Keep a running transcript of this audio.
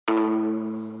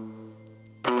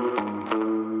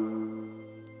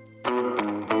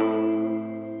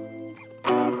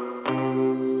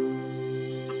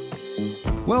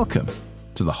Welcome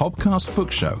to the Hobcast Book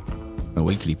Show, a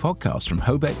weekly podcast from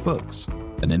Hobeck Books,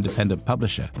 an independent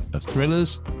publisher of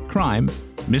thrillers, crime,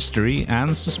 mystery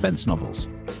and suspense novels.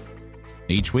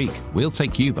 Each week, we'll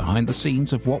take you behind the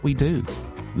scenes of what we do,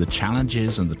 the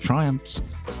challenges and the triumphs,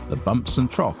 the bumps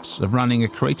and troughs of running a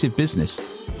creative business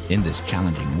in this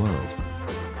challenging world.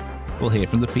 We'll hear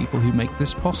from the people who make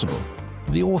this possible,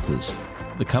 the authors,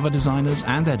 the cover designers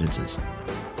and editors,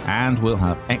 and we'll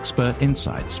have expert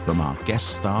insights from our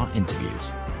guest star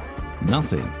interviews.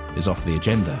 Nothing is off the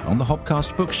agenda on the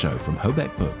Hobcast Book Show from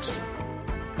Hobeck Books,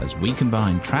 as we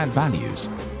combine trad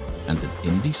values and an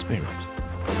indie spirit.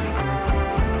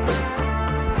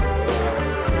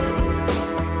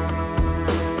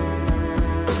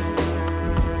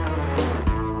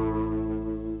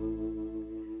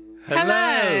 Hello,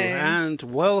 and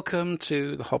welcome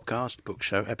to the Hobcast Book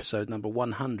Show, episode number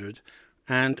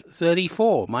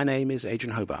 134. My name is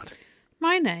Adrian Hobart.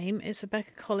 My name is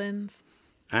Rebecca Collins.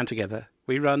 And together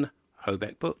we run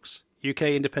Hobeck Books, UK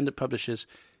independent publishers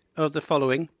of the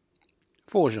following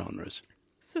 4 genres: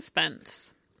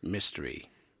 Suspense, mystery,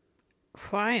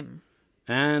 crime,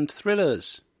 and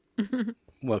thrillers.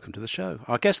 Welcome to the show.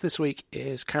 Our guest this week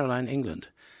is Caroline England,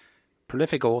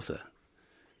 prolific author.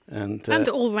 And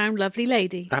all-round lovely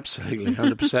lady. Absolutely,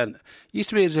 100%. Used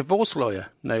to be a divorce lawyer,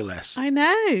 no less. I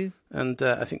know. And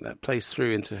I think that plays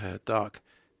through into her dark,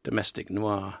 domestic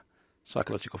noir,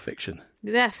 psychological fiction.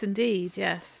 Yes, indeed,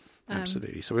 yes.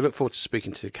 Absolutely. So we look forward to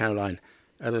speaking to Caroline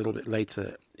a little bit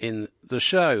later in the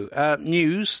show.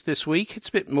 News this week, it's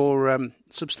a bit more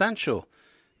substantial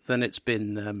than it's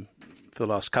been for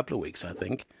the last couple of weeks, I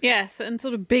think. Yes, and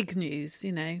sort of big news,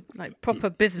 you know, like proper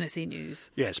businessy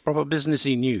news. Yes, proper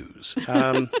businessy news.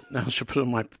 I should put on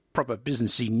my proper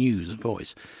businessy news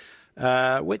voice,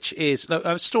 which is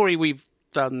a story we've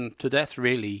done to death,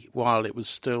 really, while it was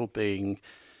still being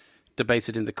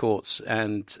debated in the courts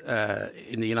and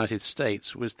in the United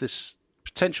States, was this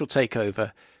potential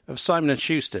takeover of Simon &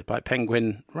 Schuster by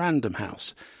Penguin Random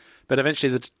House. But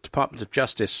eventually the Department of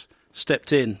Justice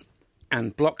stepped in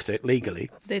and blocked it legally.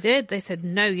 They did. They said,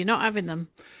 no, you're not having them.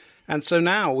 And so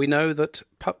now we know that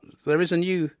there is a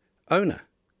new owner,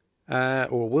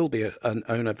 or will be an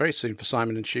owner very soon for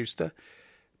Simon & Schuster,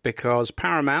 because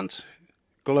Paramount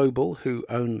Global, who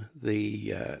own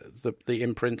the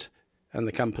imprint and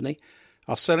the company,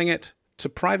 are selling it to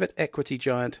private equity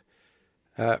giant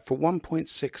for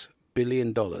 $1.6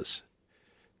 billion.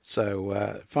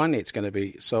 So finally it's going to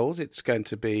be sold. It's going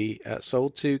to be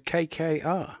sold to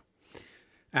KKR.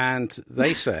 And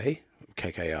they say,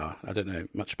 KKR, I don't know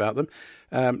much about them,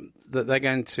 that they're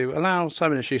going to allow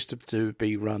Simon & Schuster to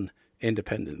be run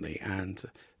independently. And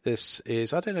this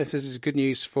is, I don't know if this is good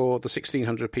news for the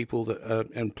 1,600 people that are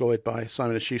employed by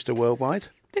Simon & Schuster worldwide.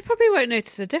 They probably won't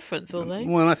notice a difference, will they?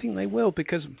 Well, I think they will,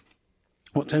 because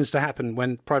what tends to happen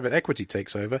when private equity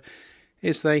takes over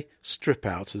is they strip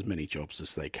out as many jobs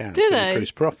as they can to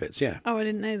increase profits. Yeah. Oh, I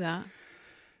didn't know that.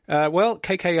 Well,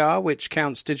 KKR, which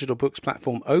counts digital books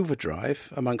platform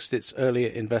Overdrive amongst its earlier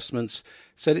investments,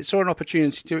 said it saw an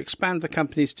opportunity to expand the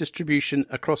company's distribution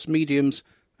across mediums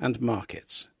and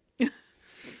markets.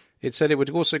 It said it would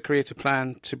also create a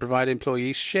plan to provide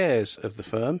employees shares of the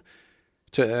firm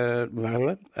to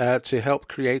help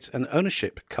create an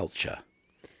ownership culture.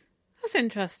 That's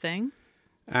interesting.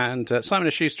 And Simon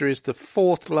 & Schuster is the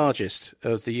 4th largest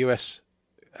of the US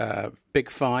Big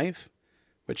Five,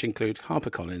 which include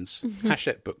HarperCollins,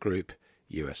 Hachette Book Group,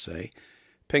 USA,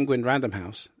 Penguin Random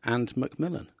House, and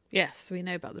Macmillan. Yes, we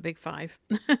know about the Big Five.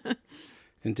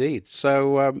 Indeed.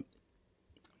 So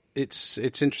it's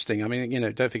interesting. I mean, you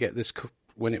know, don't forget this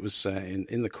when it was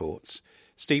in the courts.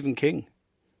 Stephen King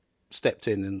stepped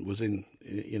in and was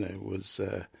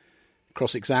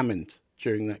cross-examined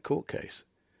during that court case.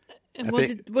 And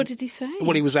what did he say?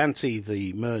 Well, he was anti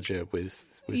the merger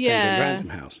with Penguin Random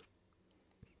House.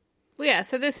 Well, yeah,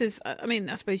 so this is, I mean,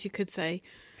 I suppose you could say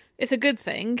it's a good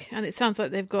thing, and it sounds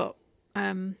like they've got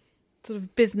sort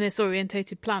of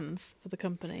business-orientated plans for the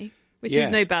company, which is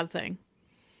no bad thing.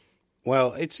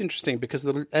 Well, it's interesting because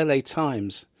the LA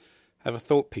Times have a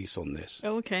thought piece on this.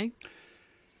 Oh, okay.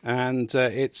 And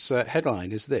its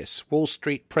headline is this: Wall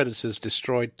Street predators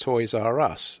destroyed Toys R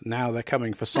Us. Now they're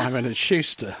coming for Simon &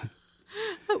 Schuster.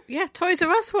 Oh, yeah, Toys R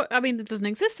Us, I mean, it doesn't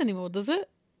exist anymore, does it?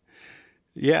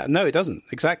 Yeah, no, it doesn't.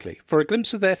 Exactly. For a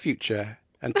glimpse of their future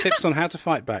and tips on how to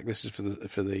fight back, this is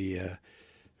for the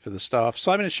staff.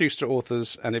 Simon & Schuster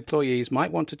authors and employees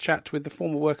might want to chat with the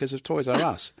former workers of Toys R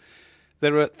Us.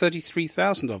 There are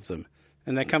 33,000 of them,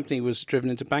 and their company was driven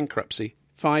into bankruptcy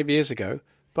 5 years ago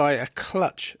by a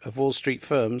clutch of Wall Street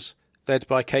firms led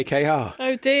by KKR.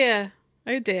 Oh dear.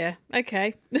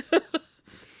 Okay.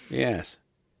 Yes.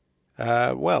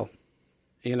 Well,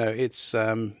 it's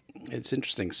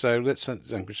interesting. So I'm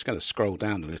just going to scroll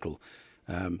down a little.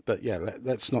 But yeah,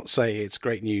 let's not say it's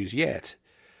great news yet.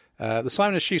 The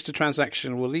Simon & Schuster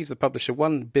transaction will leave the publisher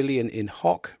 $1 billion in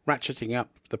hock, ratcheting up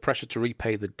the pressure to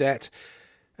repay the debt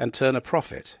and turn a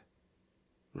profit.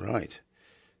 Right.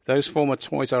 Those former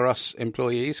Toys R Us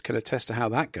employees can attest to how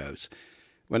that goes.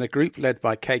 When a group led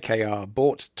by KKR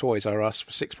bought Toys R Us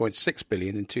for $6.6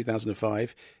 billion in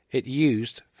 2005, it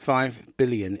used $5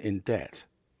 billion in debt.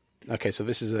 Okay, so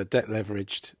this is a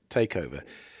debt-leveraged takeover.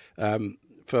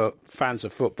 For fans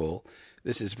of football,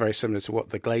 this is very similar to what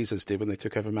the Glazers did when they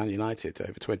took over Man United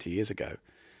over 20 years ago,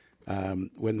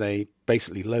 when they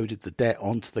basically loaded the debt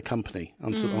onto the company,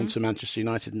 onto Manchester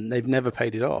United, and they've never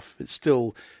paid it off. It's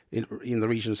still in the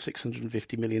region of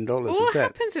 $650 million of debt. What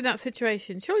happens in that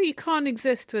situation? Surely you can't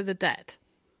exist with a debt.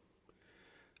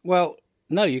 Well,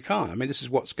 no, you can't. I mean, this is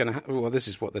what's going to happen. Well, this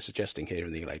is what they're suggesting here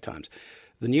in the LA Times.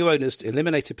 The new owners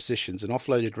eliminated positions and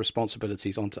offloaded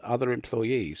responsibilities onto other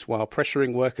employees while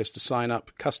pressuring workers to sign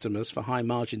up customers for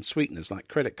high-margin sweeteners like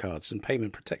credit cards and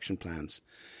payment protection plans.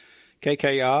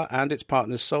 KKR and its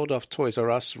partners sold off Toys R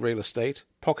Us real estate,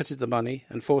 pocketed the money,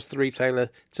 and forced the retailer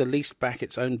to lease back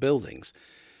its own buildings.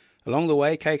 Along the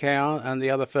way, KKR and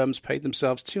the other firms paid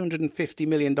themselves $250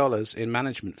 million in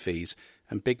management fees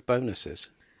and big bonuses.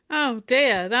 Oh,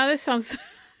 dear. Now this sounds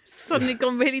suddenly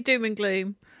gone really doom and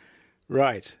gloom.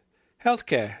 Right.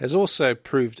 Healthcare has also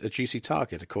proved a juicy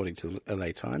target, according to the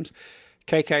LA Times.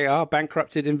 KKR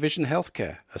bankrupted Envision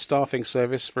Healthcare, a staffing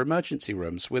service for emergency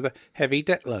rooms with a heavy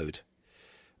debt load.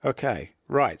 Okay,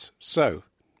 right. So,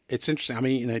 it's interesting. I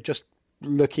mean, just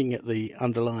looking at the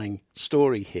underlying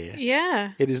story here.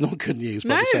 Yeah. It is not good news.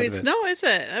 No, it's not, is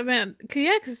it? I mean,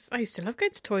 because I used to love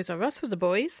going to Toys R Us with the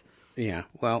boys. Yeah,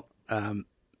 well,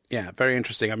 very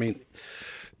interesting. I mean,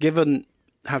 given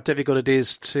how difficult it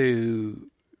is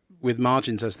with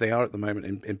margins as they are at the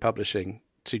moment in publishing,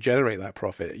 to generate that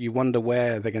profit, you wonder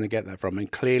where they're going to get that from.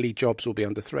 And clearly jobs will be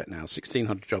under threat now.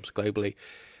 1,600 jobs globally.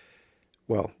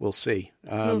 Well, we'll see.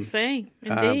 We'll see,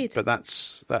 indeed. But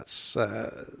that's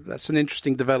an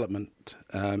interesting development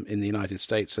in the United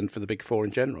States and for the Big Four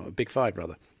in general, Big Five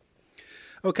rather.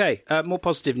 Okay, more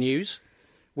positive news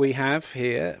we have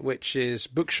here, which is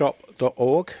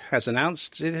bookshop.org has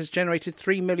announced it has generated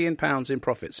 £3 million in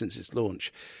profit since its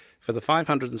launch for the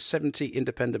 570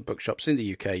 independent bookshops in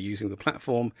the UK using the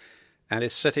platform, and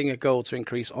is setting a goal to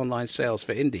increase online sales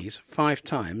for indies 5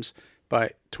 times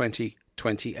by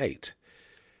 2028.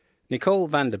 Nicole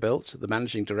Vanderbilt, the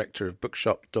managing director of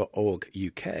bookshop.org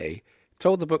UK,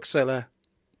 told the bookseller,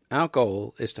 "Our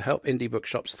goal is to help indie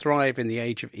bookshops thrive in the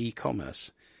age of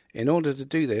e-commerce. In order to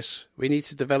do this, we need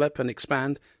to develop and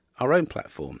expand our own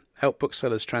platform, help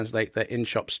booksellers translate their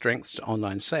in-shop strengths to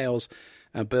online sales,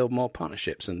 and build more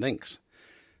partnerships and links.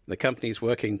 The company is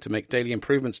working to make daily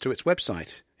improvements to its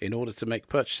website in order to make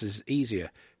purchases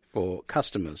easier for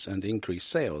customers and increase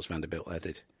sales," Vanderbilt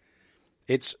added.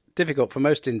 It's difficult for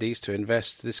most indies to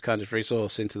invest this kind of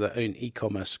resource into their own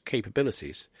e-commerce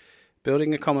capabilities.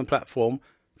 Building a common platform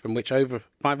from which over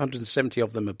 570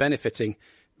 of them are benefiting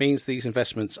means these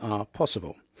investments are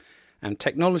possible. And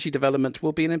technology development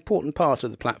will be an important part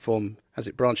of the platform as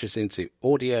it branches into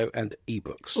audio and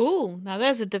ebooks. Oh, now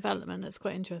there's a development that's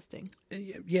quite interesting.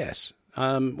 Yes.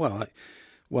 Well, I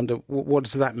wonder, what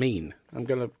does that mean? I'm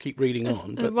going to keep reading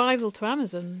on. A rival to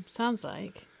Amazon, sounds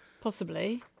like,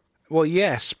 possibly. Well,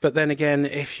 yes, but then again,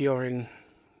 if you're in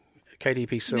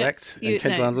KDP Select and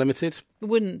Kindle Unlimited...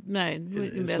 Wouldn't be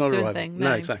it's able not to a do rival. anything.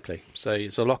 No, exactly. So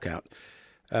it's a lockout.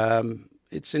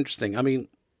 It's interesting. I mean,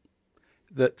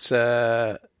 that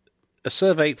a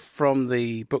survey from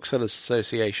the Booksellers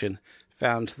Association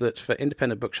found that for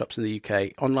independent bookshops in the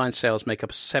UK, online sales make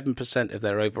up 7% of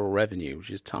their overall revenue, which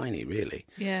is tiny, really.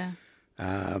 Yeah.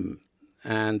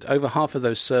 And over half of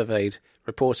those surveyed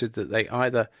reported that they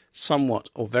either somewhat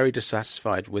or very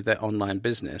dissatisfied with their online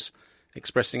business,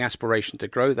 expressing aspiration to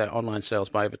grow their online sales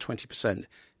by over 20%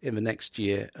 in the next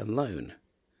year alone.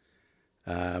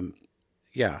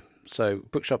 So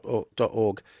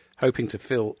bookshop.org hoping to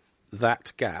fill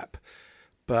that gap.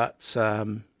 But,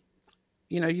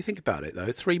 you think about it, though.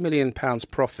 £3 million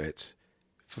profit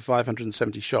for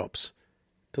 570 shops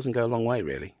doesn't go a long way,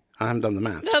 really. I haven't done the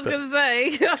maths. I was going to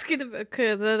say, asking about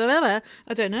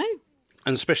I don't know.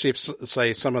 And especially if,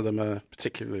 say, some of them are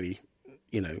particularly,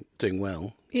 doing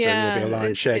well. So there'll be a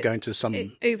lion's share going to some...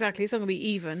 Exactly. It's not going to be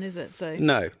even, is it? So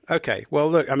No. Okay.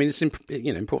 Well, look, I mean, it's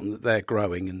important that they're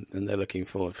growing and they're looking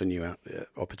for new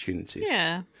opportunities.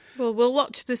 Yeah. Well, we'll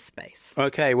watch this space.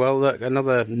 Okay. Well, look,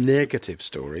 another negative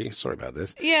story. Sorry about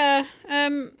this. Yeah.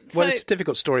 Well, it's a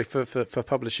difficult story for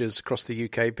publishers across the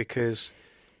UK because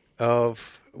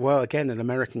of, well, again, an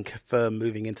American firm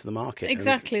moving into the market.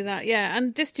 Exactly that, yeah.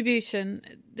 And distribution,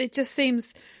 it just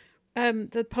seems...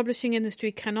 the publishing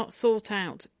industry cannot sort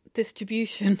out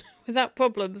distribution without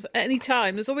problems at any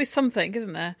time. There's always something,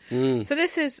 isn't there? So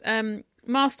this is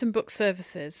Marston Book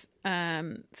Services.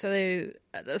 So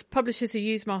those publishers who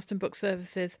use Marston Book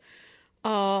Services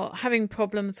are having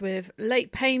problems with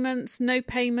late payments, no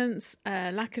payments,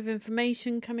 lack of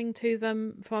information coming to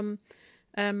them from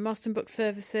Marston Book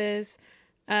Services.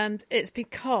 And they're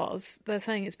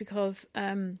saying it's because...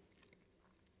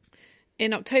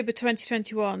 in October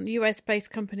 2021, US-based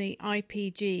company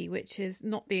IPG, which is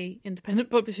not the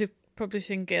Independent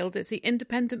Publishing Guild, it's the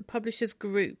Independent Publishers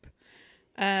Group,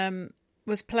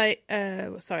 was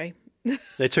sorry.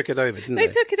 They took it over, didn't they?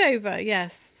 They took it over,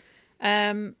 yes.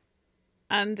 And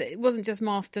it wasn't just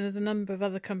Marston, there's a number of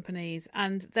other companies.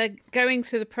 And they're going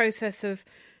through the process of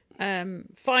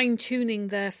fine-tuning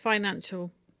their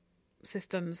financial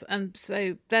systems. And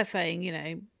so they're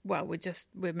saying, well,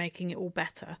 we're making it all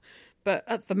better. But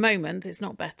at the moment, it's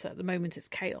not better. At the moment, it's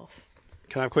chaos.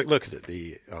 Can I have a quick look at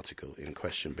the article in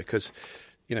question? Because,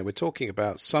 we're talking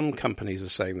about some companies are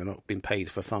saying they're not being paid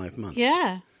for 5 months.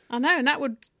 Yeah, I know. And that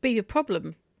would be a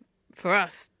problem for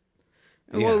us.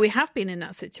 Yeah. Well, we have been in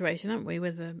that situation, haven't we,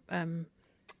 with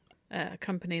a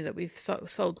company that we've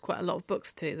sold quite a lot of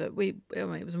books to. It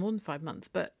was more than 5 months.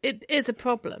 But it is a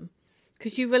problem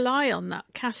because you rely on that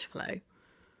cash flow.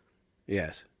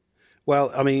 Yes.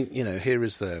 Well, I mean, here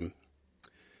is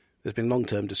there's been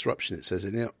long-term disruption, it says.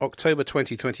 In October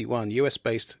 2021,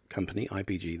 US-based company,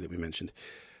 IPG, that we mentioned,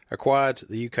 acquired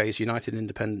the UK's United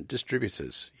Independent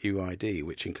Distributors, UID,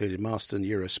 which included Marston,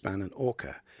 Eurospan and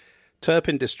Orca.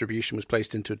 Turpin Distribution was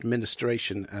placed into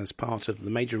administration as part of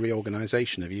the major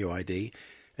reorganisation of UID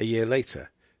a year later,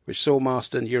 which saw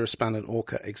Marston, Eurospan and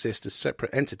Orca exist as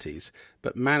separate entities,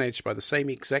 but managed by the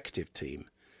same executive team.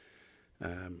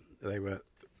 They were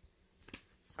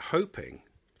hoping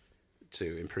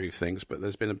to improve things, but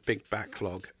there's been a big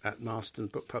backlog at Marston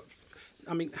Book Pub.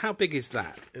 I mean, how big is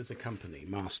that as a company,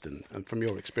 Marston, and from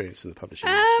your experience in the publishing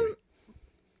industry?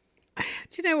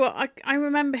 Do you know what? I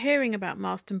remember hearing about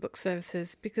Marston Book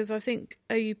Services because I think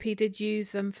OUP did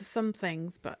use them for some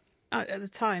things, but at the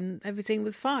time everything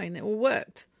was fine. It all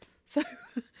worked. So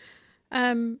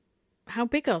how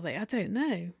big are they? I don't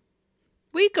know.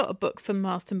 We got a book from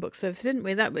Marston Book Services, didn't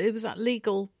we? It was that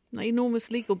enormous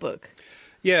legal book.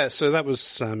 Yeah, so that was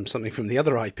something from the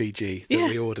other IPG that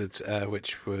we ordered,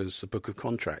 which was a book of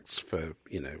contracts for,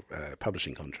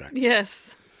 publishing contracts.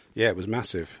 Yes. Yeah, it was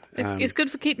massive. It's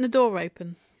good for keeping the door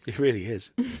open. It really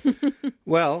is.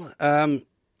 Well,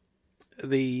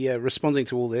 responding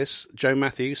to all this, Joe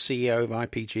Matthews, CEO of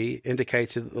IPG,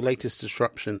 indicated that the latest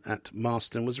disruption at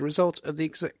Marston was a result of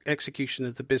the execution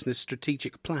of the business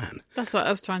strategic plan. That's what I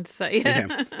was trying to say.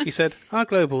 Yeah. He said, our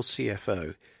global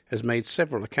CFO has made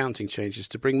several accounting changes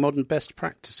to bring modern best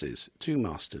practices to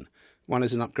Marston. One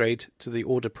is an upgrade to the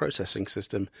order processing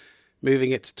system,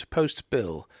 moving it to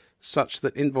post-bill, such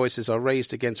that invoices are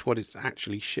raised against what is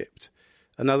actually shipped.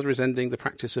 Another is ending the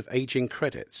practice of aging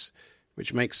credits,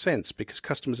 which makes sense because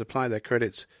customers apply their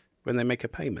credits when they make a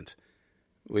payment.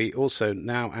 We also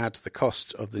now add the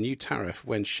cost of the new tariff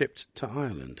when shipped to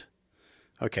Ireland.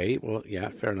 Okay, well, yeah,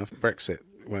 fair enough. Brexit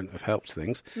won't have helped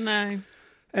things. No.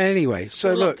 Anyway,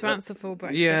 so look, to answer for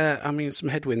Brexit. Yeah, I mean, some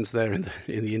headwinds there in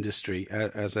the industry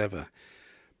as ever.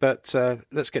 But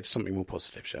let's get to something more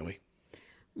positive, shall we?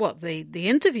 What, the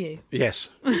interview? Yes,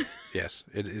 yes,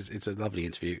 it is. It's a lovely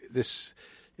interview. This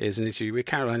is an interview with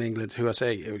Caroline England, who I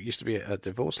say used to be a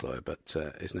divorce lawyer, but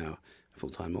is now a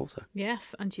full-time author.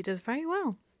 Yes, and she does very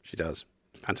well. She does.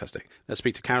 Fantastic. Let's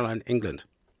speak to Caroline England.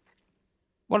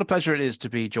 What a pleasure it is to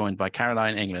be joined by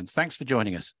Caroline England. Thanks for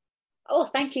joining us. Oh,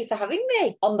 thank you for having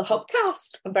me on the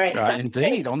Hobcast. I'm very excited.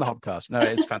 Indeed, on the Hobcast. No,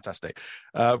 it's fantastic.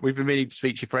 We've been meaning to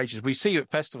speak to you for ages. We see you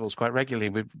at festivals quite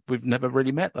regularly. We've never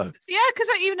really met, though. Yeah, because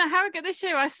even at Harrogate this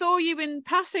year, I saw you in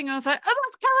passing. I was like, oh,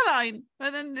 that's Caroline.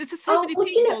 And then there's just so many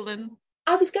people. And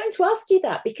I was going to ask you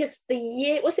that because the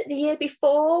year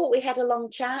before we had a long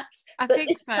chat? I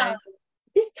think so.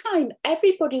 This time,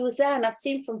 everybody was there, and I've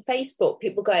seen from Facebook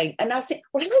people going, and I was thinking,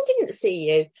 well, I didn't see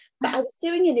you, but I was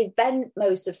doing an event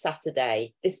most of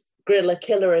Saturday, this Grilla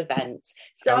Killer event.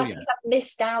 So I think I've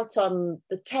missed out on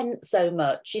the tent so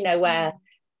much, where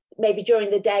maybe during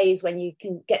the days when you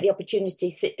can get the opportunity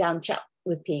to sit down, chat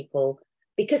with people,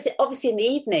 because obviously in the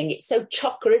evening it's so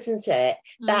chocker, isn't it?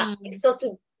 That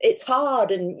it's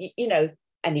hard, and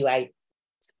anyway,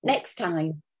 next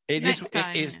time.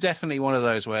 It's definitely one of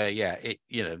those where, it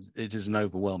is an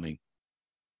overwhelming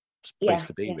place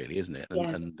to be, really, isn't it?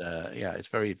 And it's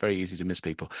very, very easy to miss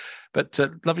people. But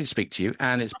lovely to speak to you.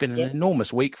 And it's been an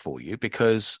enormous week for you,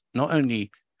 because not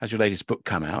only has your latest book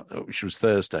come out, which was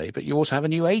Thursday, but you also have a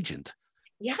new agent.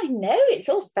 Yeah, I know. It's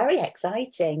all very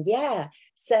exciting. Yeah.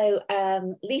 So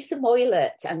Lisa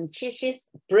Moylett, and she's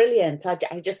brilliant. I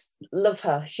just love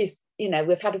her. She's,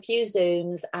 we've had a few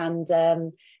Zooms,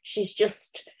 and she's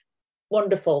just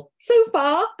wonderful so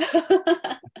far.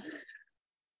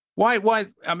 Why?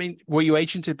 I mean, were you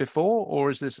agented before, or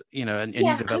is this, a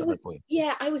new development for you?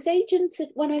 Yeah, I was agented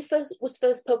when I was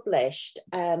first published.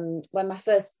 When my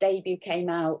first debut came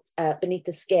out, Beneath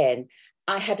the Skin,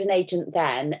 I had an agent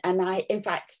then, and I, in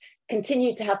fact,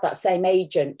 continued to have that same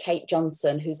agent, Kate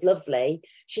Johnson, who's lovely.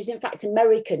 She's in fact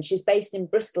American. She's based in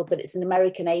Bristol, but it's an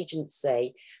American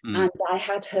agency. And I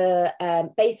had her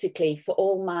basically for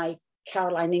all my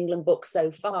Caroline England books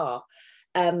so far.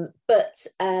 But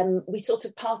we sort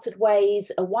of parted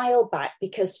ways a while back,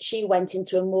 because she went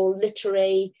into a more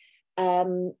literary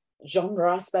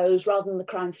genre, I suppose, rather than the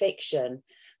crime fiction.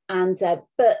 And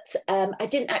but I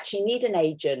didn't actually need an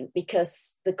agent,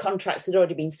 because the contracts had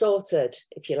already been sorted,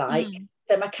 if you like.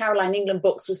 So my Caroline England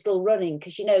books were still running,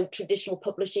 because traditional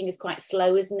publishing is quite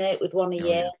slow, isn't it, with one a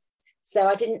year. So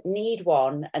I didn't need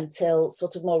one until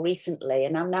sort of more recently,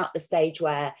 and I'm now at the stage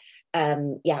where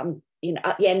I'm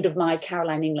at the end of my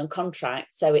Caroline England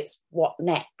contract, so it's what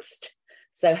next.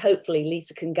 So hopefully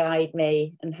Lisa can guide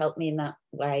me and help me in that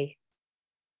way.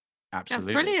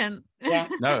 Absolutely. That's brilliant. Yeah.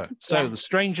 No. So The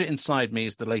Stranger Inside Me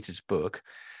is the latest book.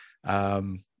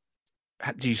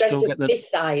 Do you still get the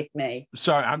beside me?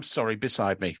 Sorry, I'm sorry,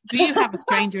 beside me. Do you have a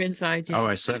stranger inside you? Oh,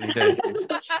 I certainly do.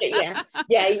 yeah.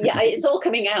 It's all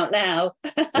coming out now.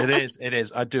 It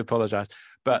is. I do apologise,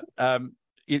 but do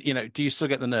you still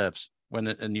get the nerves when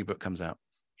a new book comes out?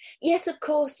 Yes, of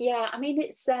course. Yeah. I mean,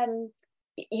 it's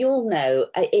you'll know,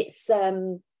 it's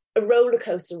a roller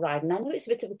coaster ride, and I know it's a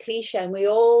bit of a cliche, and we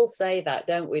all say that,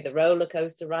 don't we? The roller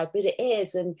coaster ride, but it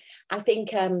is. And I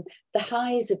think the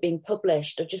highs of being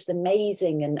published are just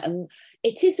amazing, and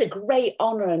it is a great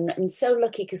honour, and I'm so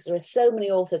lucky, because there are so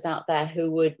many authors out there who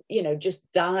would just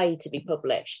die to be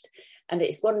published, and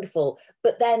it's wonderful.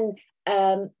 But then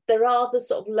there are the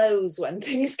sort of lows when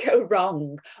things go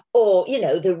wrong, or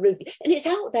the review, and it's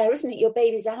out there, isn't it? Your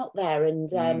baby's out there,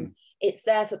 and it's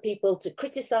there for people to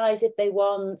criticise if they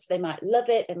want. They might love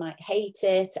it, they might hate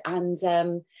it, and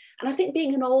I think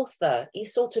being an author, you're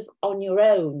sort of on your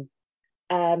own.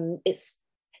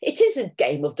 It is a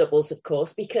game of doubles, of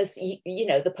course, because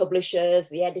the publishers,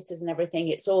 the editors, and everything.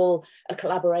 It's all a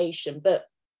collaboration, but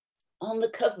on the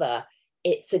cover,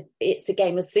 it's a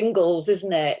game of singles,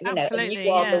 isn't it? Absolutely, and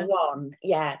you are the one.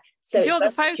 Yeah. So you're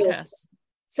the focus.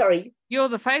 Sorry. You're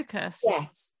the focus.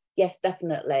 Yes,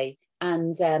 definitely.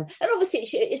 And obviously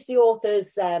it's the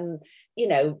author's,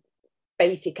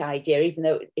 basic idea, even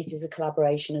though it is a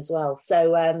collaboration as well.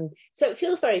 So it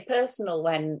feels very personal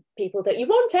when people don't. You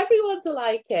want everyone to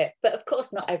like it, but of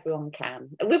course not everyone can.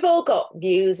 We've all got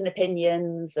views and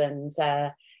opinions, and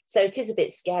so it is a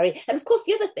bit scary. And of course,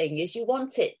 the other thing is you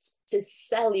want it to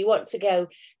sell. You want to go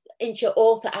into your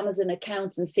author Amazon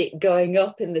account and see it going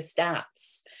up in the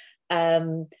stats.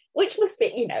 Which must be,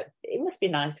 it must be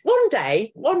nice. One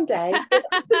day.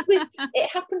 It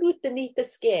happened with Beneath the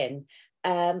Skin.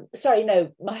 My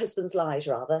Husband's Lies,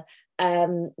 rather,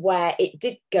 where it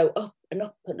did go up and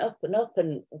up and up and up,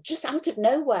 and just out of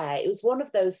nowhere. It was one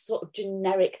of those sort of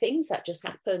generic things that just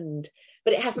happened,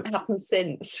 but it hasn't happened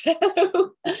since.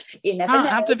 You never know.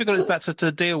 How difficult is that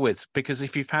to deal with? Because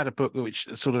if you've had a book which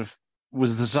sort of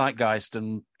was the zeitgeist,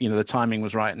 and the timing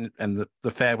was right, and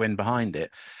the fair wind behind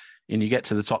it, and you get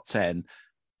to the top 10,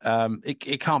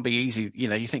 it can't be easy.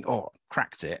 You think,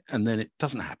 cracked it, and then it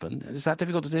doesn't happen. Is that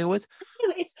difficult to deal with?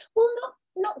 No, it's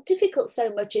not difficult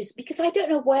so much as because I don't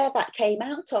know where that came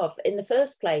out of in the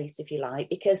first place, if you like,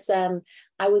 because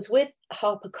I was with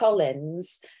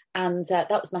HarperCollins, and that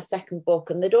was my second book,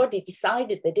 and they'd already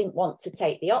decided they didn't want to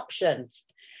take the option.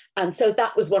 And so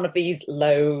that was one of these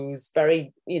lows,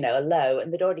 very, a low.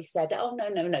 And they'd already said, oh, no,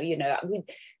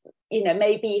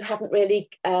 maybe you haven't really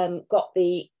got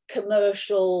the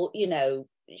commercial, you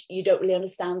don't really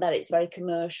understand that. It's very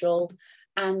commercial.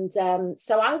 And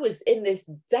so I was in this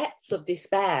depths of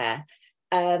despair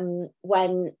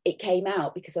when it came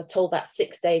out, because I was told that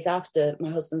 6 days after My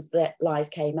Husband's Lies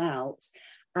came out.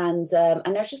 And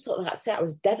I just thought, that's it. I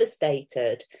was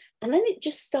devastated. And then it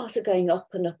just started going up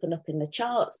and up and up in the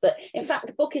charts. But in fact,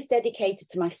 the book is dedicated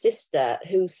to my sister,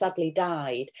 who sadly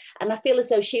died. And I feel as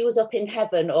though she was up in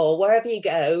heaven, or wherever you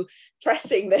go,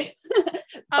 pressing the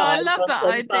I love that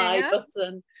idea.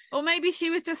 button. Or maybe she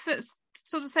was just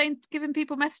sort of saying, giving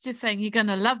people messages saying, you're going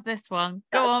to love this one.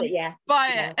 Go on,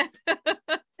 buy it.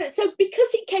 So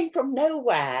because it came from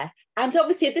nowhere, and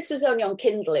obviously this was only on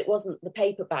Kindle, it wasn't the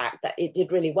paperback, that it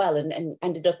did really well and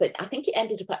ended up at, I think it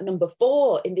ended up at number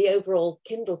 4 in the overall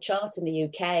Kindle chart in the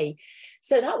UK.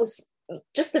 So that was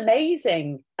just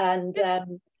amazing. And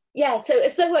so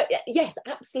yes,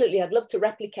 absolutely, I'd love to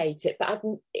replicate it, but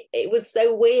it was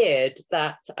so weird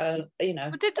that Well,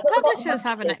 did the publishers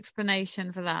have an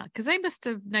explanation for that? Because they must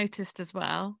have noticed as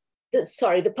well.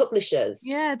 The publishers.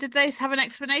 Yeah, did they have an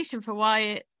explanation for why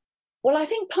it? Well, I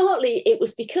think partly it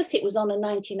was because it was on a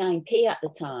 99p at the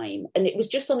time, and it was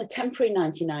just on a temporary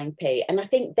 99p. And I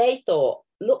think they thought,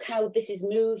 look how this is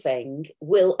moving,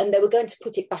 and they were going to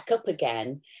put it back up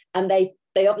again. And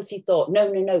they obviously thought,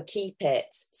 no, keep it.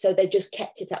 So they just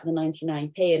kept it at the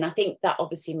 99p. And I think that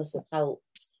obviously must have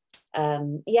helped. I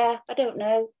don't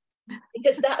know.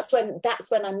 Because that's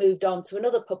when I moved on to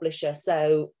another publisher.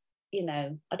 So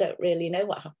I don't really know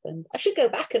what happened. I should go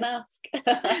back and ask.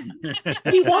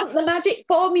 You want the magic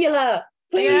formula,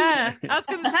 please? Yeah, I was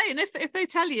going to say, and if they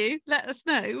tell you, let us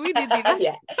know. We didn't even.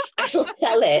 Yeah, I shall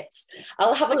sell it.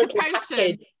 I'll have a little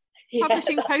potion.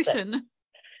 Publishing potion.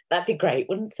 That'd be great,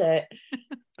 wouldn't it?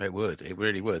 It would. It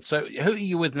really would. So, who are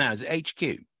you with now? Is it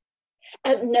HQ?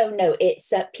 No,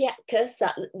 it's Piatkus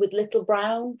with Little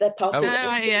Brown. They're part of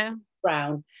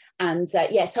Brown. And so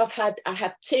I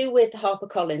had 2 with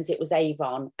HarperCollins, it was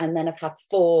Avon, and then I've had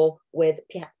 4 with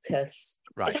Piatkus.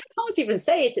 Right. I can't even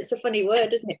say it, it's a funny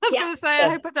word, isn't it? I was going to say, I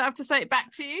hope I don't have to say it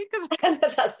back to you.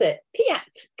 That's it,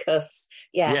 Piatkus.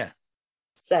 Yeah.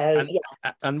 So,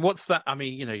 And what's that? I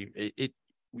mean,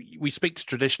 we speak to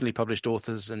traditionally published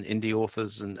authors and indie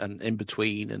authors and in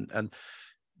between, and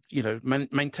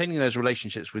maintaining those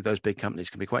relationships with those big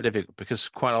companies can be quite difficult, because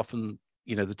quite often,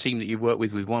 the team that you work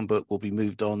with one book will be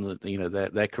moved on,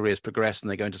 their careers progress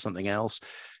and they go into something else.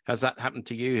 Has that happened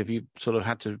to you? Have you sort of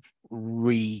had to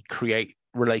recreate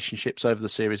relationships over the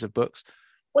series of books?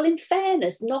 Well, in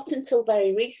fairness, not until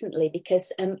very recently,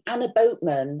 because Anna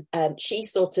Boatman, she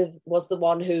sort of was the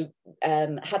one who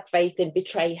had faith in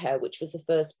Betray Her, which was the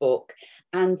first book.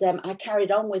 And I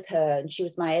carried on with her, and she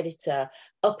was my editor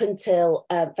up until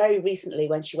very recently,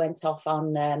 when she went off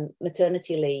on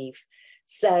maternity leave.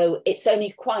 So it's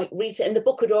only quite recent, and the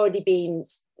book had already been,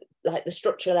 like, the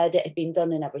structural edit had been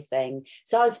done and everything.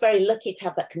 So I was very lucky to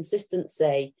have that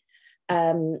consistency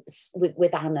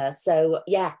with Anna. So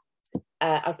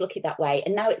I was lucky that way.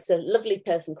 And now it's a lovely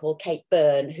person called Kate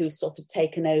Byrne who's sort of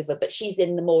taken over, but she's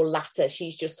in the more latter.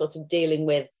 She's just sort of dealing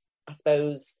with, I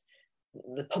suppose,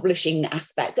 the publishing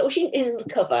aspect. Oh, she's in the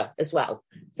cover as well.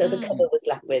 So the cover was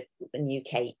left with the new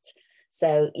Kate.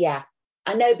 So,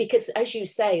 I know, because as you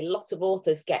say, lots of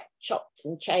authors get chopped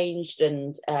and changed,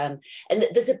 and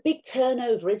there's a big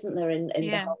turnover, isn't there, in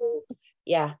the whole,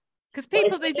 because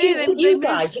people, they move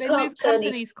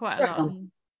companies quite a lot.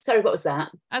 Sorry, what was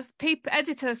that? As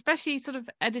editors, especially sort of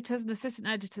editors and assistant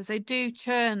editors, they do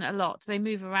churn a lot. They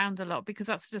move around a lot, because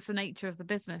that's just the nature of the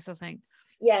business, I think.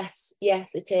 Yes,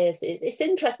 it is. It's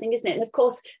interesting, isn't it? And of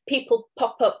course, people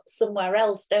pop up somewhere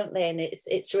else, don't they? And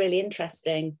it's really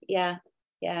interesting. Yeah.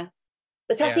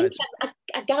 But I think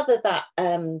I gather that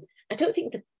I don't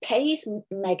think the pay's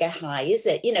mega high, is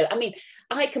it? I mean,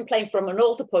 I complain from an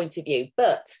author point of view,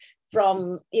 but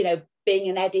from, being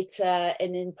an editor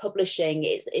and in publishing,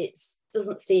 it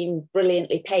doesn't seem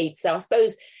brilliantly paid. So I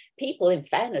suppose people, in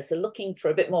fairness, are looking for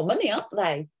a bit more money, aren't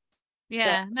they?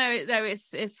 Yeah,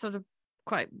 it's sort of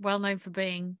quite well known for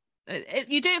being.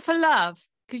 You do it for love,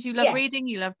 because you love reading,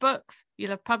 you love books, you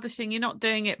love publishing. You're not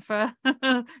doing it for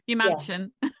your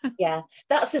mansion. Yeah,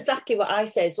 that's exactly what I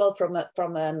say as well, from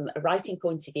a writing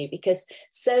point of view, because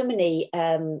so many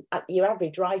your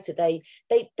average writer, they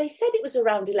said it was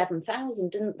around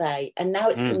 11,000, didn't they? And now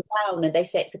it's come down, and they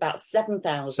say it's about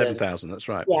 7,000. 7,000, that's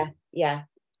right. Yeah.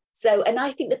 So, and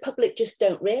I think the public just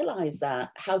don't realise that,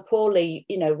 how poorly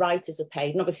writers are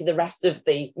paid, and obviously the rest of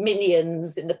the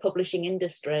minions in the publishing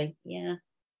industry.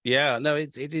 Yeah, no,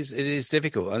 it is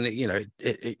difficult, and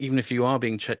even if you are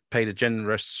being paid a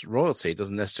generous royalty, it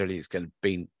doesn't necessarily it's going to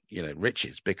be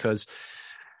riches, because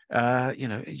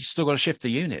you still got to shift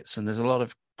the units, and there's a lot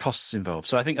of costs involved.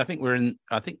 So I think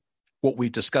what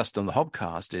we've discussed on the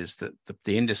Hobcast is that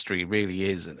the industry really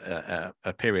is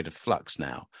a period of flux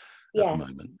now at the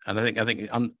moment, and I think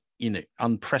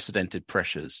unprecedented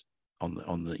pressures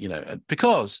on the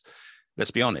because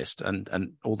let's be honest,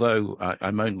 and although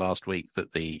I moaned last week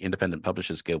that the Independent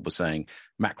Publishers Guild was saying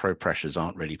macro pressures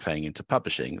aren't really playing into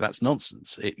publishing, that's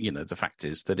nonsense. The fact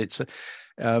is that it's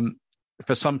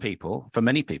for some people, for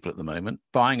many people at the moment,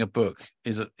 buying a book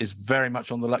is very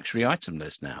much on the luxury item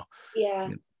list now.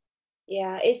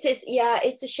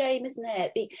 It's a shame, isn't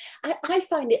it? I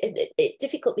find it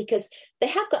difficult because they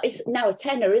have got, it's now a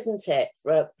tenner, isn't it,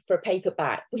 for a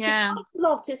paperback, which is quite a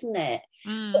lot, isn't it?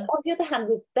 But on the other hand,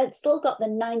 they've still got the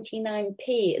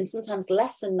 99p and sometimes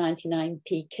less than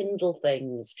 99p Kindle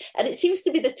things, and it seems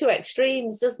to be the two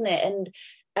extremes, doesn't it? And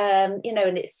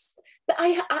and it's. But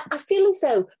I feel as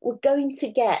though we're going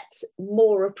to get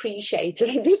more appreciated.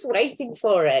 I'm just waiting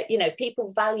for it.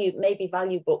 People value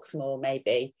books more,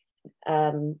 maybe.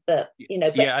 I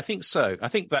think so. I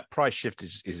think that price shift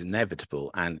is inevitable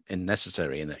and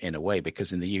necessary in a way,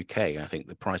 because in the UK, I think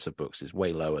the price of books is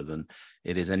way lower than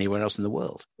it is anywhere else in the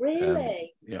world.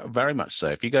 Really? Very much so.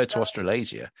 If you go to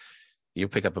Australasia, you'll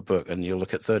pick up a book and you'll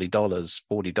look at $30,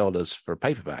 $40 for a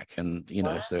paperback. And,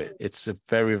 so it's a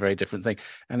very, very different thing.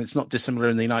 And it's not dissimilar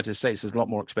in the United States. It's a lot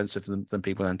more expensive than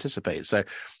people anticipate. So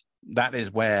that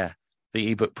is where the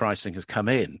ebook pricing has come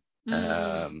in.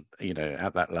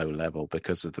 At that low level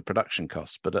because of the production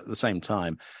costs, but at the same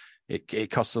time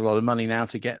it costs a lot of money now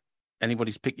to get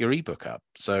anybody to pick your ebook up,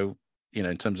 so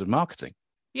in terms of marketing.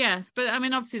 Yes, but I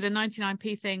mean, obviously the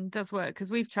 99p thing does work,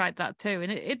 because we've tried that too,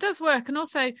 and it does work, and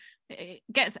also it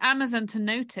gets Amazon to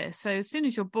notice. So as soon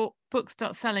as your book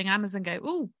starts selling, Amazon go,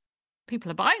 oh,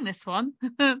 people are buying this one,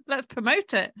 let's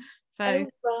promote it. So. Oh,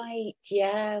 right,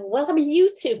 yeah. Well, I mean,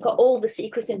 you two have got all the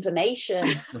secret information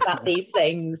about these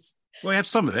things. Well, we have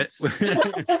some of it.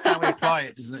 How we apply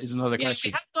it is another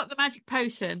question. We haven't got the magic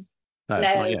potion. No,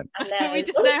 not yet. We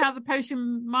just know how the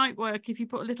potion might work if you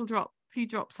put a few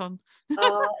drops on.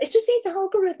 It's just these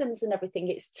algorithms and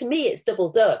everything. To me, it's double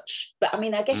Dutch. But I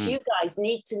mean, I guess you guys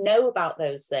need to know about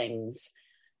those things.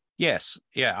 Yes,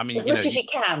 yeah. I mean, as much as you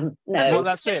can. No, well,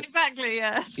 that's it. Exactly.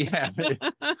 Yeah. Yeah.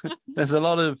 There's a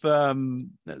lot of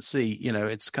let's see.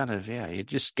 It's kind of you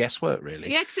just guesswork,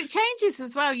 really. Yeah, because it changes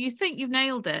as well. You think you've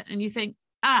nailed it, and you think,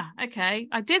 okay,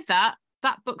 I did that.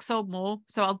 That book sold more,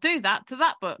 so I'll do that to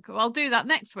that book, or I'll do that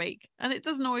next week. And it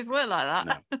doesn't always work like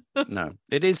that. No,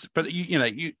 it is. But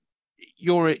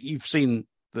you've seen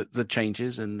the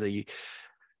changes and the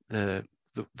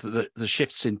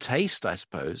shifts in taste, I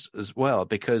suppose, as well,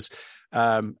 because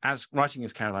as writing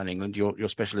as Caroline England, your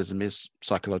specialism is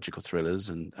psychological thrillers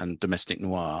and domestic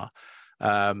noir,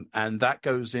 and that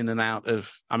goes in and out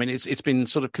of. I mean, it's been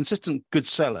sort of consistent good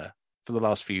seller for the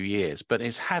last few years, but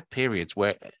it's had periods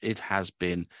where it has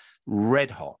been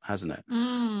red hot, hasn't it?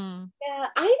 Yeah,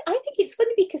 I think it's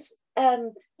funny because I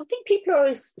think people are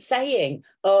always saying,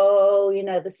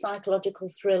 the psychological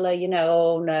thriller,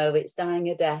 oh no, it's dying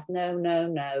a death.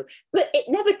 No. But it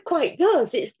never quite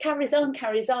does. It carries on,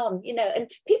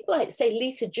 and people like, say,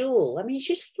 Lisa Jewell, I mean,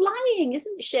 she's flying,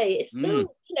 isn't she? It's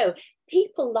still,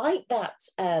 people like that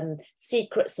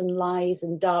secrets and lies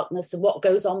and darkness and what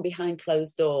goes on behind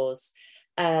closed doors.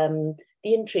 The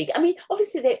intrigue. I mean,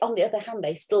 obviously, on the other hand,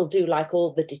 they still do like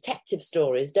all the detective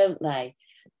stories, don't they?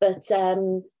 But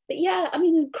yeah, I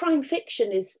mean, crime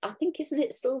fiction is, I think, isn't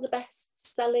it still the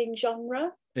best-selling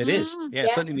genre? It is, yeah,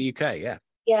 certainly in the UK,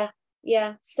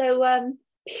 yeah. So, isn't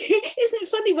it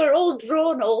funny? We're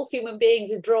all human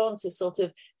beings are drawn to sort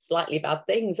of slightly bad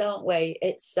things, aren't we?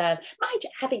 It's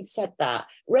having said that,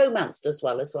 romance does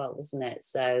well as well, doesn't it?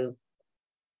 So.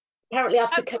 Apparently,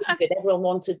 after COVID, everyone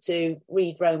wanted to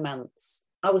read romance.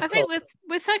 I think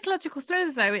with psychological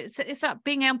thrillers, though, it's that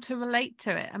being able to relate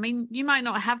to it. I mean, you might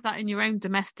not have that in your own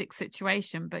domestic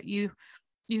situation, but you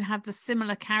have the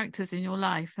similar characters in your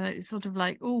life, and it's sort of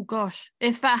like, oh gosh,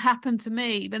 if that happened to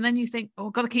me, but then you think, oh,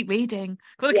 got to keep reading.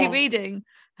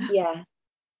 Yeah.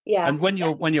 And when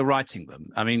you're writing them,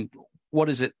 I mean, what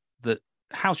is it that?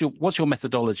 What's your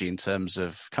methodology in terms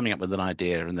of coming up with an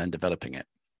idea and then developing it?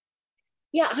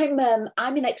 Yeah,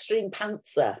 I'm an extreme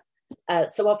pantser.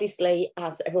 So obviously,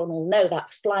 as everyone will know,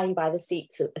 that's flying by the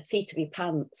seat of your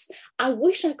pants. I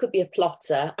wish I could be a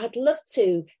plotter. I'd love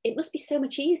to. It must be so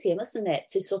much easier, mustn't it,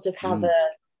 to sort of have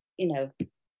a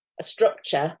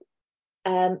structure.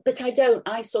 But I don't.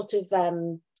 I sort of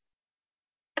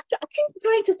I keep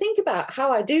trying to think about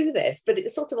how I do this, but it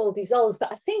sort of all dissolves.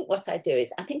 But I think what I do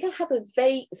is I think I have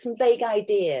some vague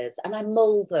ideas, and I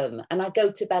mull them, and I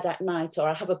go to bed at night, or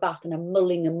I have a bath and I'm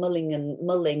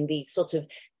mulling these sort of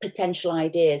potential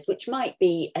ideas, which might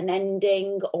be an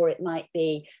ending or it might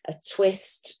be a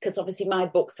twist, because obviously my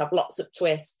books have lots of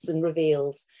twists and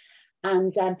reveals.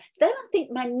 And then I think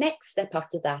my next step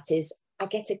after that is I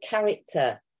get a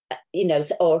character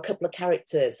or a couple of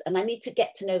characters, and I need to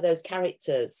get to know those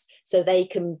characters so they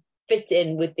can fit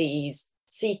in with these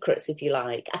secrets, if you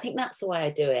like. I think that's the way I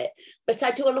do it. But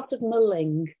I do a lot of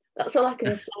mulling. That's all I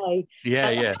can say.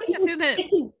 Yeah.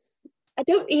 I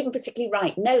don't even particularly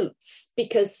write notes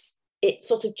because it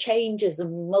sort of changes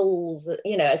and mulls,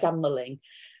 as I'm mulling.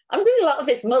 I'm doing a lot of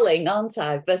this mulling, aren't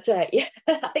I? But yeah,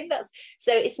 I think that's,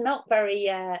 so it's not very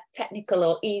technical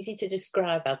or easy to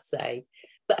describe, I'd say.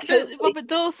 But Robert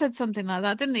Dawes said something like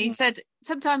that, didn't he? He said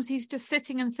sometimes he's just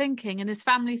sitting and thinking, and his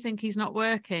family think he's not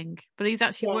working, but he's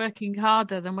actually working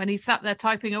harder than when he's sat there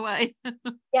typing away.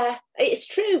 Yeah, it's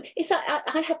true. It's like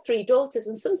I have 3 daughters,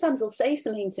 and sometimes they'll say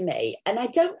something to me, and I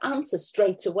don't answer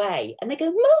straight away, and they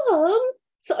go, "Mom,"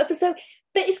 sort of. So,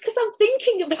 but it's because I'm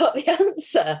thinking about the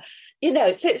answer,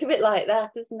 So it's a bit like that,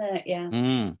 isn't it?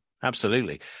 Yeah.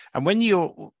 Absolutely. And when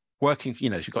you're working,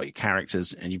 you've got your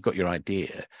characters and you've got your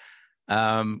idea.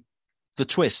 The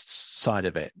twists side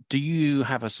of it, do you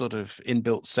have a sort of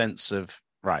inbuilt sense of,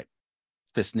 right,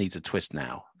 this needs a twist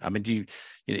now? I mean, do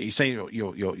you say you're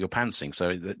pantsing,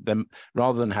 so then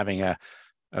rather than having a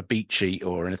beat sheet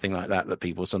or anything like that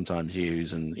people sometimes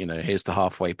use, and here's the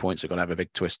halfway points, we're going to have a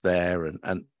big twist there,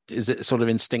 and is it sort of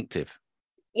instinctive?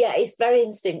 Yeah, it's very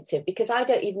instinctive, because I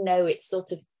don't even know it's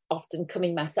sort of often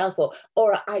coming myself,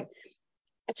 or I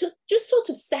just sort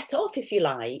of set off, if you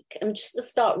like, and just to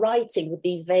start writing with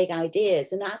these vague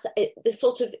ideas. And as it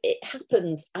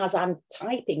happens as I'm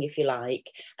typing, if you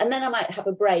like. And then I might have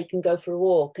a break and go for a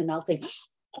walk, and I'll think,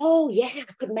 oh yeah,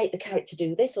 I could make the character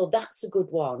do this, or that's a good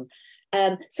one.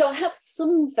 So I have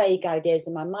some vague ideas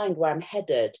in my mind where I'm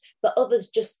headed, but others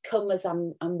just come as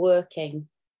I'm working.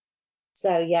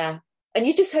 So yeah. And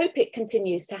you just hope it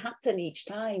continues to happen each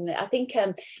time. I think,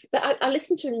 but I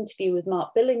listened to an interview with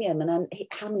Mark Billingham, and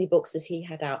how many books has he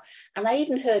had out? And I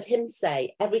even heard him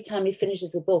say every time he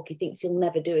finishes a book, he thinks he'll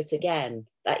never do it again,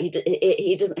 that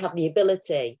he doesn't have the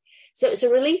ability. So it's a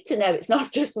relief to know it's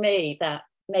not just me, that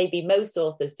maybe most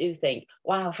authors do think,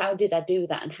 wow, how did I do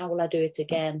that? And how will I do it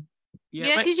again?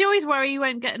 Yeah, because you always worry you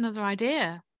won't get another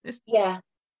idea. Yeah.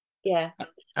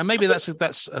 And maybe that's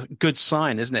a good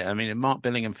sign, isn't it? I mean, if Mark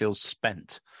Billingham feels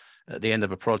spent at the end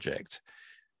of a project,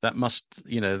 that must,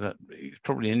 that is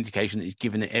probably an indication that he's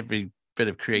given it every bit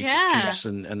of creative juice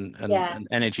and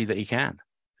energy that he can.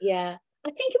 Yeah. I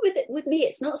think with me,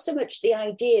 it's not so much the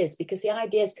ideas, because the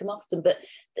ideas come often, but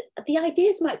the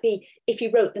ideas might be, if you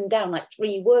wrote them down like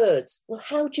 3 words, well,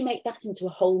 how do you make that into a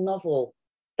whole novel?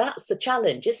 That's the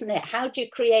challenge, isn't it? How do you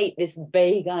create this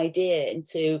vague idea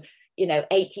into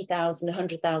 80,000,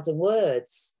 100,000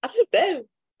 words? I don't know.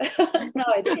 I have no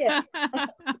idea.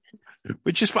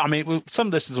 Which is fun. I mean, some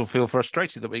listeners will feel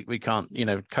frustrated that we can't,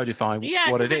 codify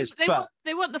what it is.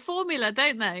 They want the formula,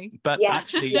 don't they? But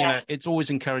actually, it's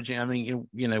always encouraging. I mean,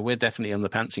 we're definitely on the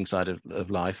pantsing side of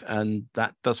life, and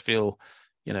that does feel,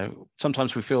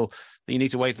 sometimes we feel that you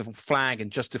need to wave the flag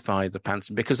and justify the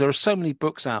pantsing, because there are so many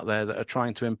books out there that are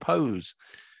trying to impose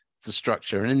the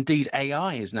structure, and indeed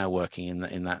AI is now working in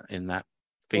that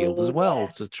field as well,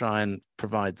 to try and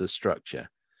provide the structure.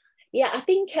 Yeah, I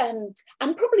think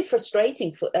I'm probably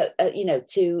frustrating for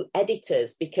to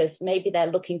editors, because maybe they're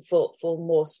looking for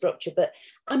more structure, but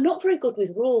I'm not very good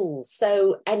with rules.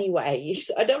 So anyway,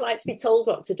 I don't like to be told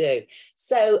what to do.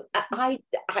 So I've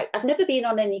never been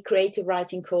on any creative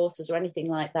writing courses or anything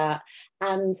like that,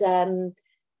 and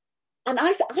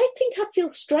I think I'd feel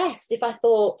stressed if I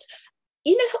thought,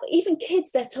 how even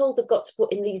kids, they're told they've got to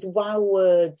put in these wow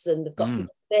words, and they've got to do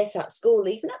this at school.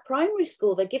 Even at primary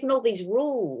school, they're given all these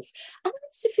rules. And I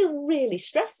used to feel really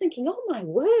stressed, thinking, oh my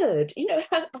word,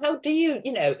 how do you,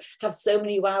 have so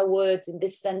many wow words in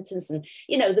this sentence? And,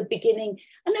 the beginning,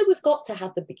 I know we've got to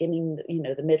have the beginning,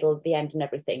 the middle, the end and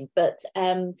everything. But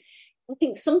I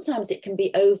think sometimes it can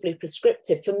be overly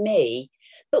prescriptive for me.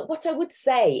 But what I would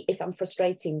say, if I'm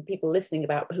frustrating people listening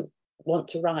about who want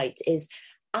to write, is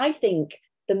I think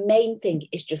the main thing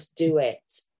is just do it.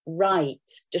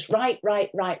 Just write.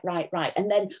 And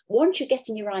then once you're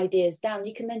getting your ideas down,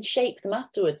 you can then shape them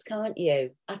afterwards, can't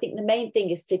you? I think the main thing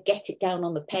is to get it down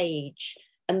on the page,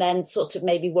 and then sort of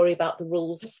maybe worry about the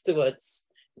rules afterwards.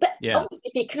 But obviously,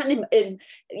 if you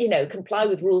can, comply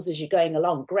with rules as you're going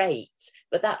along, great.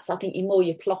 But that's, I think, you're more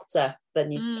your plotter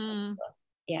than your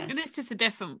yeah. And it's just a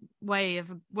different way of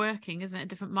working, isn't it? A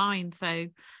different mind. So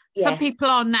some people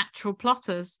are natural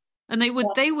plotters, and they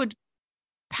would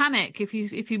panic if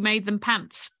you made them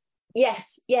pants.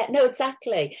 Yes, no,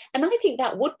 exactly. And I think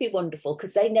that would be wonderful,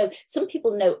 because they know, some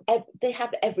people know they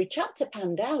have every chapter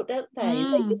panned out, don't they?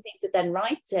 They just need to then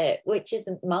write it, which is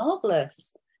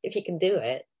marvellous if you can do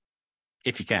it.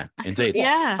 If you can, indeed.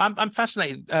 Yeah. I'm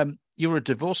fascinated. You're a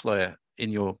divorce lawyer in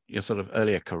your sort of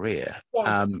earlier career.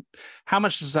 Yes. How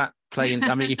much does that play into?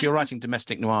 I mean, if you're writing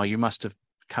domestic noir, you must have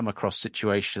come across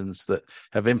situations that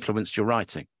have influenced your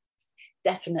writing.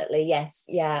 Definitely, yes,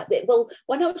 yeah. Well,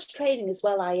 when I was training as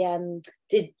well, I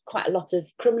did quite a lot of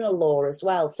criminal law as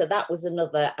well. So that was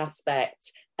another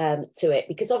aspect to it,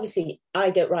 because obviously I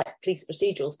don't write police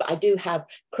procedurals, but I do have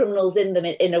criminals in them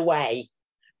in a way.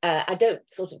 I don't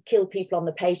sort of kill people on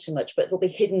the page so much, but there'll be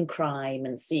hidden crime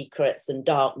and secrets and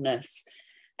darkness.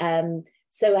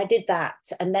 So I did that.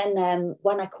 And then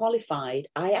when I qualified,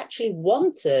 I actually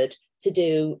wanted to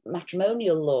do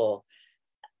matrimonial law.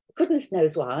 Goodness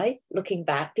knows why, looking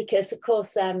back, because of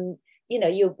course,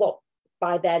 you're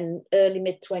by then early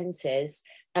mid-20s,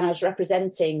 and I was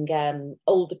representing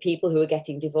older people who were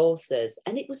getting divorces,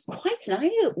 and it was quite an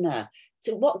eye-opener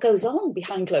to what goes on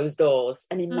behind closed doors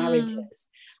and in marriages.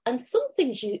 And some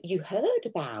things you heard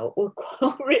about were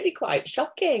really quite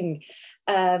shocking.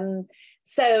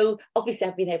 So obviously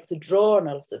I've been able to draw on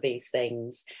a lot of these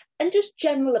things, and just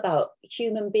general about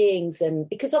human beings. And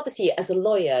because obviously as a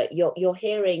lawyer, you're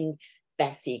hearing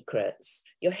their secrets,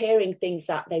 you're hearing things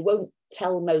that they won't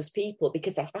tell most people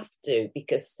because they have to,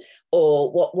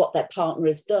 or what their partner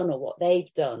has done or what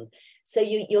they've done. So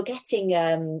you're getting,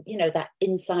 that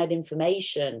inside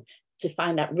information to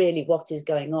find out really what is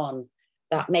going on.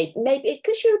 That maybe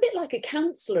because you're a bit like a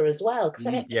counsellor as well, because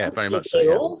very much so.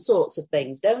 Yeah. All sorts of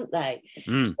things, don't they?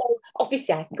 So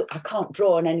obviously, I can't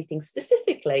draw on anything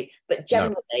specifically, but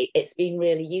generally, It's been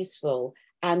really useful.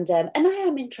 And I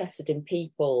am interested in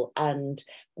people and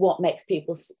what makes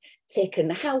people tick,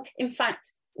 and how, in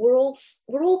fact, we're all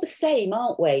the same,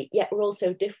 aren't we? Yet we're all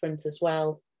so different as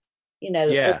well.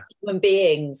 As human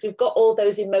beings, we've got all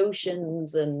those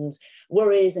emotions and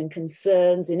worries and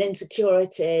concerns and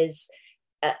insecurities.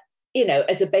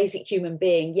 As a basic human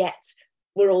being, yet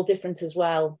we're all different as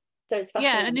well. So it's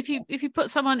fascinating. Yeah, and if you put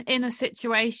someone in a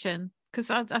situation, because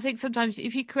I think sometimes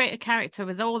if you create a character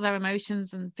with all their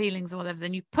emotions and feelings or whatever,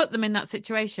 then you put them in that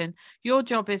situation. Your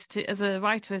job is to, as a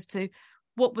writer,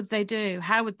 what would they do?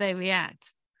 How would they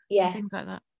react? Yes. Things like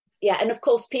that. Yeah, and of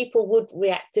course people would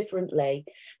react differently.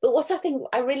 But what I think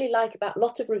I really like about a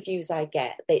lot of reviews I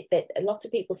get, that a lot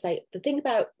of people say, the thing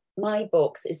about my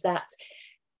books is that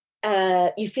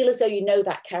you feel as though you know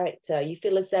that character. You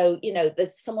feel as though,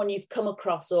 there's someone you've come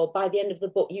across, or by the end of the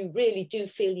book, you really do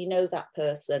feel you know that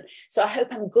person. So I hope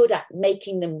I'm good at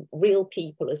making them real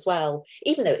people as well,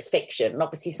 even though it's fiction. And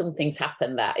obviously some things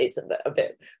happen that is a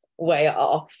bit way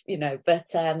off,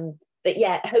 but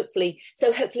yeah, hopefully,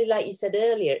 like you said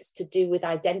earlier, it's to do with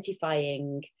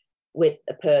identifying with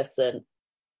a person.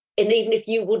 And even if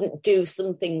you wouldn't do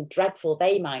something dreadful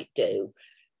they might do,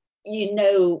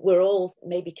 we're all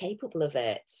maybe capable of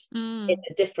it in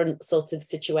a different sort of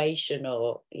situation,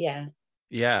 or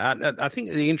I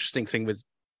think the interesting thing with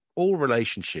all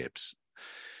relationships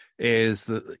is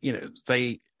that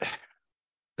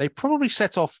they probably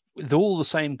set off with all the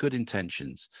same good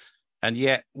intentions, and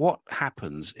yet what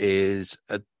happens is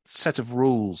a set of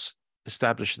rules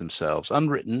establish themselves,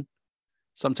 unwritten,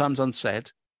 sometimes unsaid,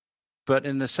 but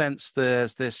in a sense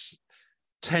there's this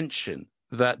tension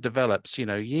that develops,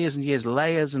 years and years,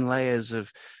 layers and layers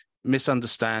of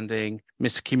misunderstanding,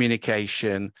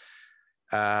 miscommunication,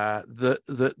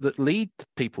 that lead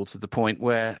people to the point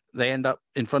where they end up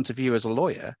in front of you as a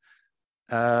lawyer,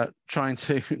 trying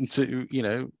to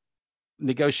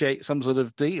negotiate some sort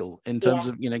of deal in terms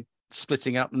of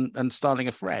splitting up and starting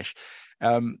afresh,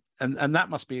 and that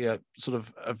must be a sort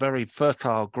of a very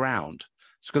fertile ground.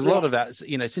 Because a lot of that is,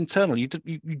 it's internal. You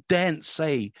daren't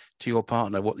say to your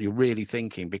partner what you're really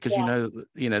thinking, because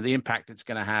the impact it's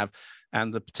going to have,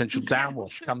 and the potential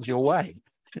downwash comes your way.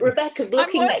 Rebecca's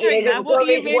looking at you in a what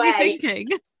are you really way. thinking?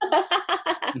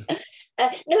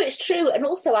 No, it's true. And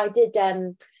also, I did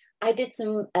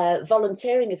some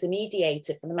volunteering as a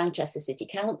mediator for the Manchester City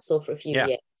Council for a few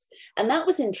years. And that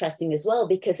was interesting as well,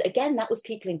 because again, that was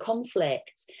people in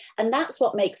conflict. And that's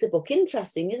what makes the book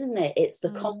interesting, isn't it? It's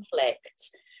the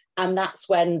conflict. And that's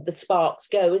when the sparks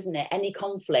go, isn't it? Any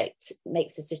conflict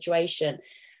makes a situation.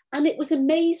 And it was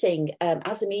amazing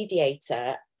as a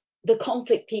mediator, the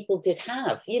conflict people did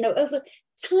have, over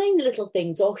tiny little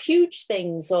things or huge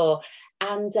things, but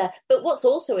what's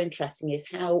also interesting is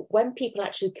how when people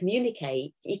actually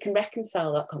communicate, you can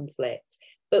reconcile that conflict.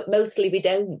 But mostly we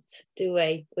don't, do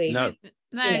we? No,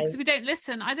 because we don't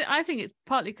listen. I think it's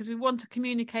partly because we want to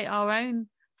communicate our own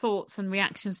thoughts and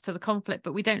reactions to the conflict,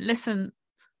 but we don't listen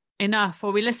enough,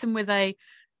 or we listen with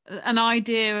an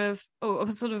idea of, or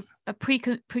sort of a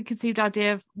preconceived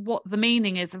idea of what the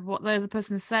meaning is of what the other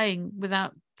person is saying,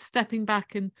 without stepping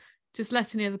back and just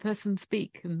letting the other person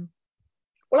speak. And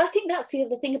Well, I think that's the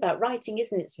other thing about writing,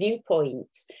 isn't it? It's viewpoint.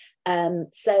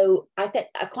 So I think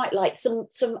I quite like some.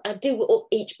 I do.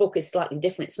 Each book is slightly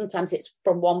different. Sometimes it's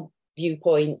from one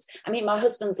viewpoint. I mean, my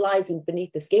husband's Lies in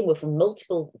Beneath the Skin were from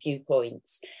multiple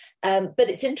viewpoints. But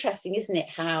it's interesting, isn't it?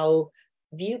 How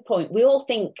viewpoint. We all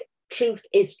think truth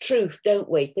is truth, don't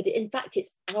we? But in fact,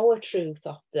 it's our truth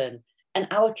often, and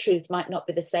our truth might not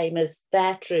be the same as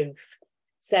their truth.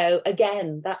 So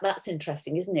again, that's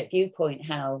interesting, isn't it? Viewpoint.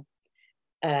 How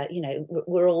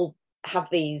we're all have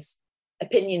these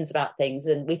opinions about things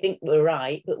and we think we're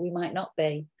right, but we might not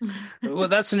be. Well,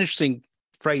 that's an interesting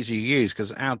phrase you use,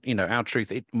 because our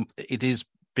truth, it is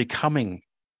becoming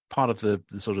part of the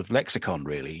sort of lexicon,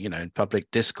 really, in public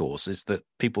discourse, is that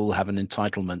people have an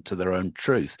entitlement to their own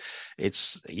truth.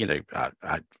 It's,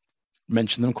 I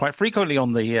mention them quite frequently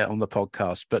on the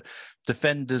podcast, but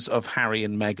defenders of Harry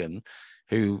and Meghan,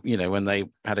 who, when they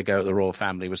had a go at the royal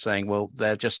family, were saying, well,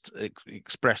 they're just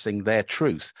expressing their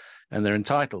truth and they're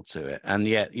entitled to it. And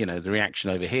yet, the reaction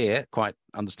over here, quite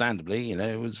understandably,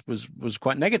 was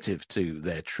quite negative to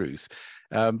their truth.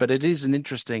 But it is an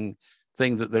interesting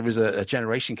thing that there is a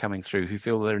generation coming through who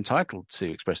feel they're entitled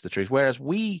to express the truth, whereas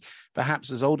we,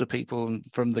 perhaps as older people and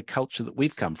from the culture that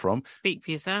we've come from, speak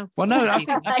for yourself. Well, no, I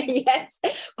think yes.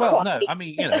 Well, no, I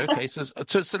mean, okay, so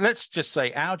let's just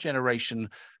say our generation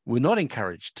were not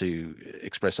encouraged to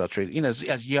express our truth.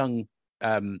 As young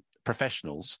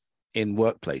professionals in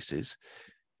workplaces,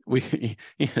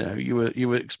 you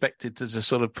were expected to just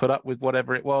sort of put up with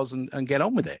whatever it was and get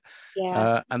on with it.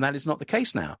 Yeah. And that is not the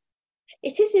case now.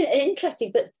 It is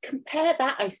interesting, but compare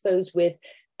that, I suppose, with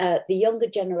the younger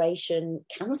generation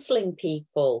cancelling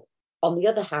people, on the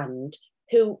other hand,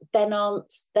 who then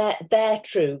aren't, their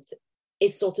truth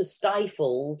is sort of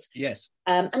stifled. Yes.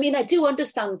 I mean, I do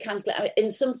understand cancelling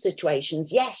in some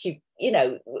situations. Yes,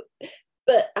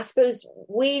 but I suppose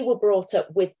we were brought up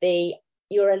with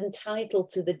you're entitled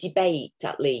to the debate,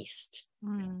 at least.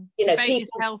 Debate people, is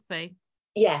healthy.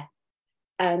 Yeah.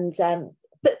 And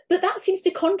but that seems to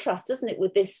contrast, doesn't it,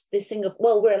 with this thing of,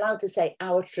 well, we're allowed to say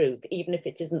our truth, even if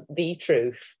it isn't the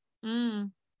truth. So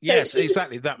yes,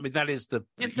 exactly. That is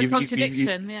it's the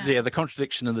contradiction. The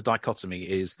contradiction and the dichotomy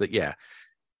is that,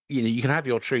 you can have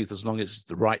your truth as long as it's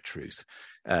the right truth.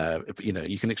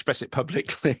 You can express it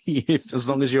publicly as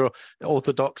long as your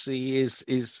orthodoxy is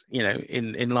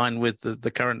in line with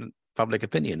the current public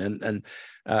opinion, and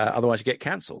otherwise you get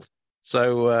cancelled.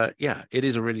 So it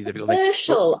is a really difficult thing.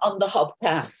 Commercial on the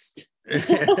Hobcast.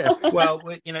 Well,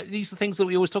 these are things that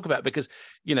we always talk about because,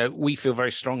 we feel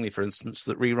very strongly, for instance,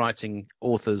 that rewriting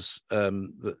authors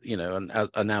that,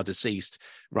 are now deceased,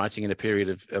 writing in a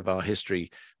period of our history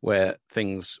where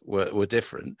things were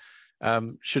different,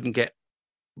 shouldn't get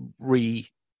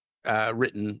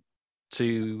rewritten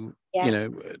to,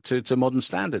 to modern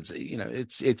standards.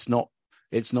 It's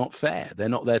not fair. They're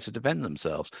not there to defend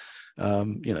themselves.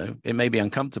 It may be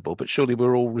uncomfortable, but surely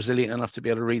we're all resilient enough to be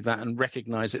able to read that and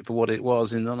recognize it for what it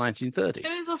was in the 1930s. It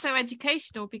is also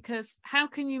educational, because how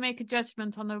can you make a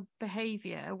judgment on a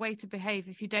behaviour, a way to behave,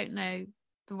 if you don't know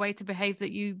the way to behave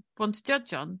that you want to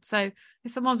judge on? So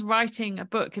if someone's writing a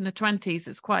book in the 20s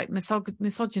that's quite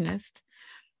misogynist,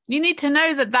 you need to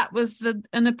know that was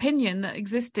an opinion that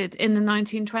existed in the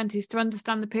 1920s to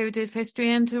understand the period of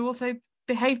history and to also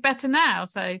behave better now.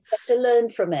 So to learn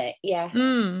from it. Yes.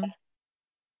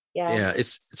 Yeah,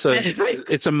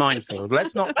 it's a minefield.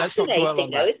 Let's not dwell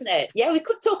on that, isn't it? Yeah, we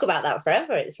could talk about that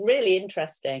forever. It's really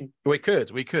interesting. We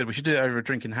should do it over a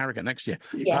drink in Harrogate next year.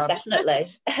 Yeah,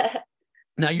 definitely.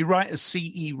 Now you write as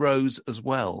C.E. Rose as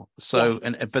well, so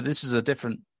but this is a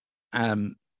different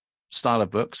style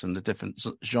of books and a different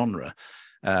genre,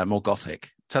 more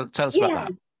gothic. Tell us about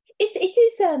that.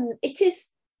 It is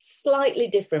slightly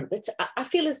different, but I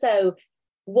feel as though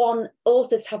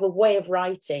authors have a way of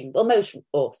writing, well, most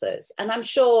authors, and I'm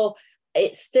sure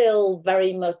it's still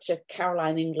very much a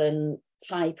Caroline England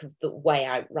type of the way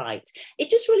I write. It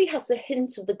just really has the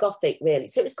hint of the Gothic, really.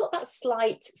 So it's got that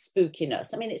slight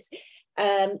spookiness. I mean, it's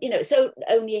it's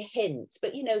only a hint,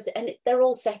 but and they're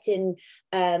all set in.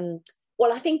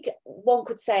 I think one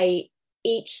could say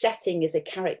each setting is a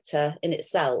character in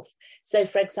itself. So,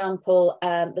 for example,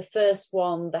 the first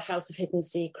one, The House of Hidden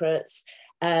Secrets,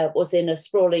 was in a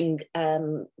sprawling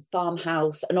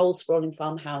farmhouse, an old sprawling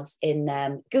farmhouse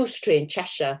in Goose Tree in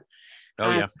Cheshire.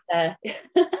 Oh, and,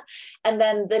 and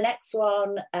then the next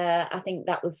one, I think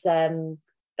that was The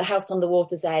House on the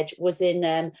Water's Edge, was in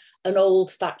an old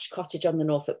thatched cottage on the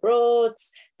Norfolk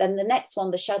Broads. Then the next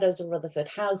one, The Shadows of Rutherford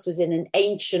House, was in an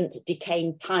ancient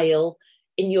decaying pile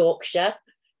in Yorkshire.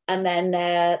 And then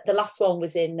the last one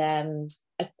was in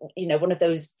one of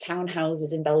those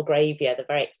townhouses in Belgravia, the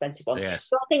very expensive ones. Yes.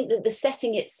 So I think that the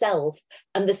setting itself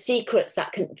and the secrets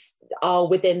that are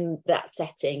within that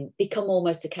setting become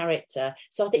almost a character.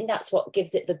 So I think that's what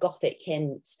gives it the Gothic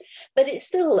hint. But it's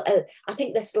still, I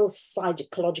think there's still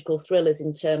psychological thrillers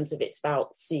in terms of it's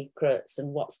about secrets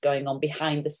and what's going on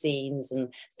behind the scenes,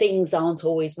 and things aren't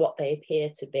always what they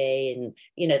appear to be, and,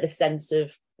 the sense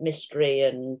of mystery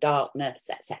and darkness,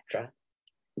 etc.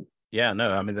 Yeah,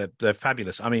 no, I mean, they're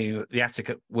fabulous. I mean, the attic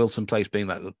at Wilton Place being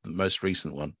the most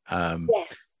recent one.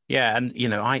 Yes. Yeah, and,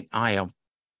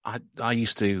 I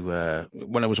used to,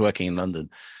 when I was working in London,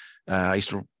 I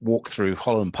used to walk through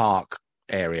Holland Park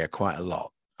area quite a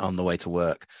lot on the way to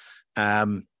work.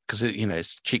 Because,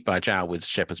 it's cheek by jowl with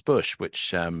Shepherd's Bush,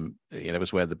 which,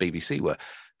 was where the BBC were.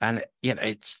 And, you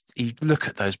look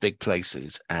at those big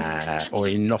places, or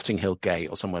in Notting Hill Gate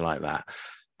or somewhere like that,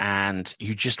 and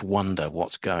you just wonder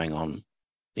what's going on.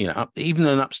 Even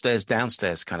an upstairs,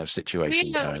 downstairs kind of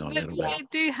situation going on. They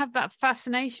do have that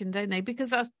fascination, don't they?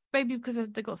 Because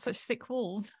they've got such thick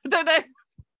walls. I don't know.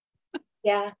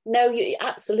 Yeah, no,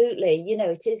 absolutely.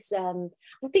 It is. I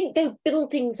think the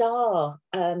buildings are.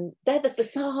 They're the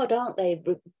facade, aren't they?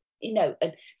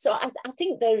 And so I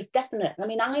think there's definite. I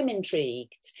mean, I'm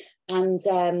intrigued, and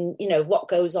what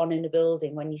goes on in a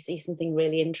building when you see something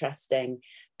really interesting.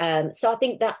 So I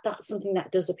think that's something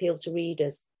that does appeal to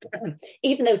readers.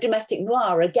 Even though domestic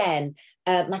noir, again,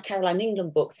 my Caroline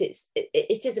England books, it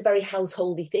is a very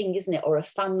householdy thing, isn't it, or a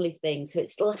family thing? So it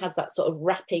still has that sort of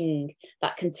wrapping,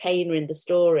 that container in the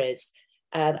stories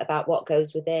about what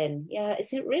goes within. Yeah,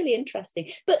 it's really interesting.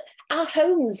 But our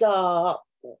homes are.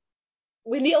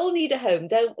 We all need a home,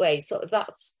 don't we? Sort of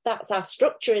that's our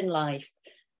structure in life.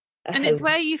 And it's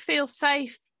where you feel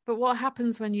safe. But what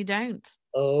happens when you don't?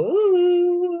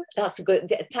 Oh, that's a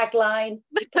good tagline.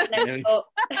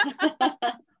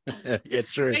 Yeah,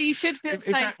 true. You should feel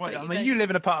safe. Fact, I mean, you live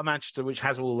in a part of Manchester which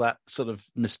has all that sort of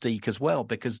mystique as well,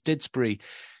 because Didsbury,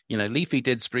 leafy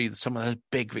Didsbury, some of those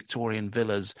big Victorian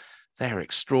villas, they're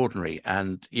extraordinary.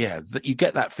 And yeah, you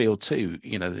get that feel too,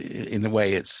 in a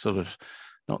way it's sort of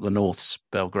not the North's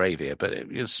Belgravia, but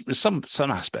some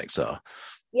aspects are.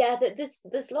 Yeah,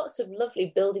 there's lots of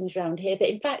lovely buildings around here. But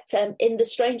in fact, in The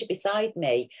Stranger Beside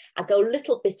Me, I go a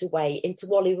little bit away into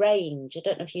Whalley Range. I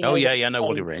don't know if you know. Oh, yeah, I know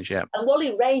Whalley Range, yeah. And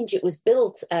Whalley Range, it was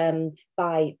built by,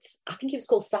 I think he was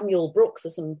called Samuel Brooks or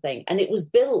something. And it was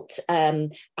built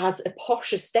as a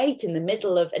posh estate in the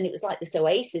middle of, and it was like this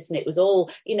oasis, and it was all,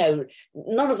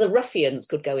 none of the ruffians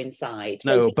could go inside.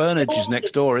 No, so Burnage is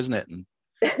next door, isn't it?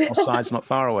 Side's not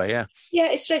far away, yeah.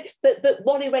 Yeah, it's true. But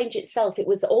Whalley Range itself, it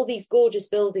was all these gorgeous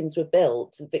buildings were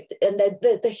built, and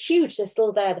they're huge. They're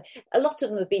still there. A lot of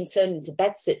them have been turned into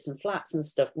bedsits and flats and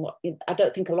stuff. I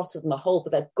don't think a lot of them are whole,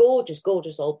 but they're gorgeous,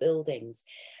 gorgeous old buildings.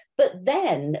 But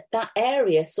then that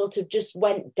area sort of just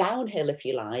went downhill, if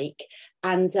you like,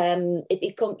 and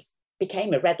it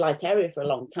became a red light area for a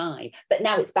long time, but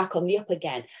now it's back on the up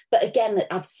again. But again,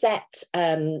 I've set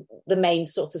the main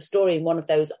sort of story in one of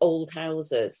those old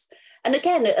houses. And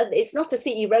again, it's not a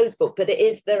C.E. Rose book, but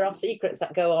there are secrets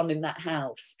that go on in that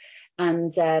house.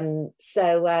 And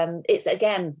so it's,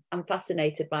 again, I'm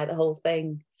fascinated by the whole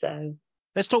thing. So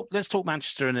let's talk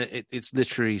Manchester and its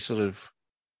literary sort of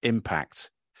impact.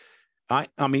 I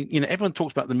mean, everyone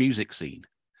talks about the music scene,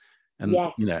 and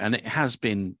yes. And it has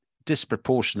been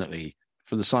disproportionately,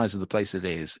 for the size of the place it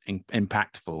is,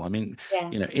 impactful. I mean,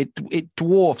 yeah. It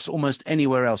dwarfs almost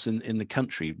anywhere else in the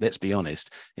country, let's be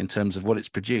honest, in terms of what it's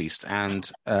produced,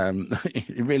 and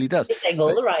it really does. You're saying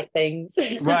all the right things.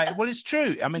 Right, well, it's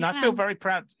true. I mean, yeah. I feel very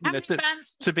proud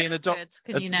to be an adopted.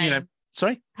 Can you name?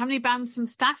 Sorry? How many bands from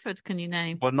Stafford can you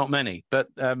name? Well, not many, but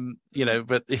but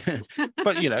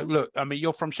look, I mean,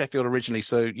 you're from Sheffield originally,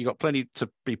 so you got plenty to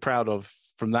be proud of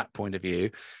from that point of view.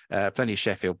 Plenty of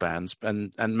Sheffield bands,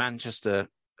 and Manchester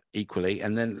equally,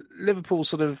 and then Liverpool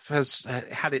sort of has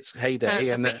had its heyday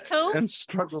and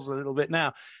struggles a little bit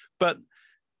now. But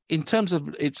in terms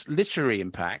of its literary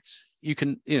impact, you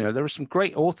can, there are some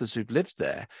great authors who've lived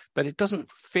there, but it doesn't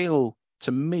feel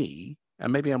to me,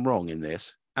 and maybe I'm wrong in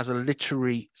this, as a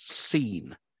literary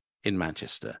scene in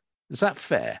Manchester. Is that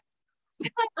fair?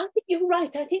 I think you're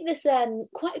right. I think there's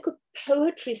quite a good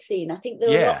poetry scene. I think there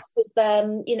are lots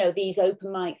of, these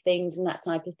open mic things and that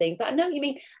type of thing. But I know what you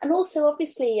mean. And also,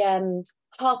 obviously,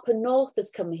 Harper North has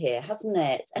come here, hasn't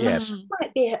it? And yes. It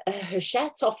might be a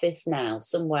Hachette office now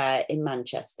somewhere in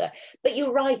Manchester. But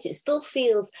you're right. It still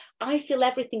feels, I feel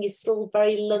everything is still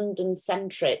very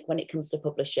London-centric when it comes to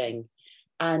publishing.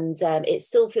 And it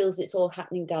still feels it's all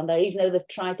happening down there, even though they've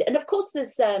tried to. And of course,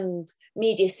 there's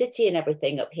Media City and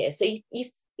everything up here. So you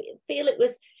feel it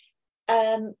was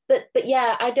But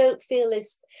yeah, I don't feel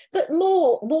as. But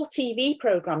more TV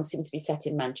programs seem to be set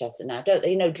in Manchester now, don't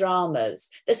they? You know, dramas.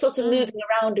 They're sort of moving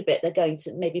around a bit. They're going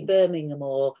to maybe Birmingham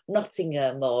or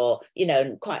Nottingham, or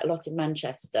quite a lot in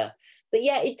Manchester. But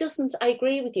yeah, it doesn't. I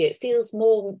agree with you. It feels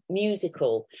more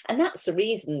musical, and that's the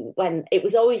reason when it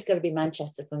was always going to be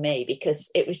Manchester for me,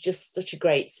 because it was just such a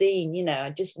great scene. I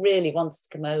just really wanted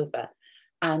to come over,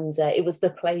 and it was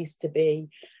the place to be.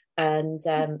 And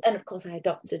of course I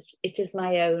adopted it as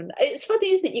my own. It's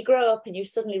funny, isn't it? You grow up and you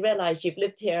suddenly realise you've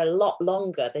lived here a lot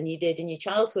longer than you did in your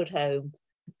childhood home.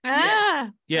 Yeah.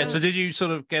 So did you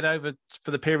sort of get over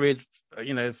for the period,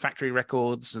 factory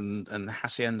records and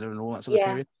Hacienda and all that sort of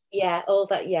period? Yeah, all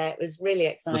that. Yeah, it was really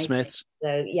exciting. The Smiths.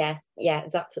 So yeah,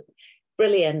 it's absolutely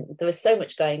brilliant. There was so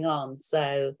much going on.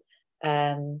 So,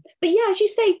 but yeah, as you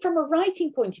say, from a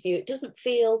writing point of view, it doesn't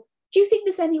feel. Do you think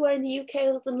there's anywhere in the UK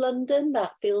other than London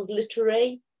that feels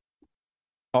literary?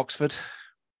 Oxford.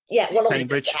 Yeah, well,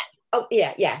 Cambridge. Oh,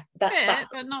 yeah.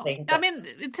 That's not. Thing, but... I mean,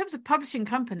 in terms of publishing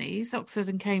companies, Oxford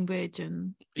and Cambridge,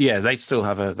 and they still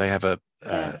have a. They have a.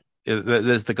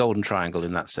 There's the Golden Triangle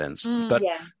in that sense, but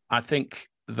I think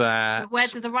that. Where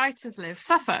do the writers live?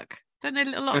 Suffolk. Don't they?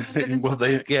 A lot of them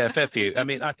live in fair few. I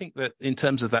mean, I think that in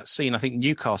terms of that scene, I think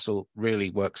Newcastle really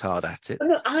works hard at it.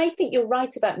 No, I think you're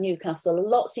right about Newcastle. A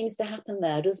lot seems to happen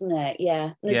there, doesn't it?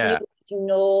 Yeah. There's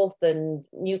North and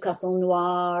Newcastle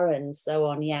Noir and so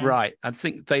on. Yeah. Right. I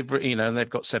think they've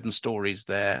got 7 stories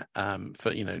there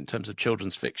for in terms of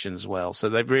children's fiction as well. So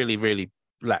they've really, really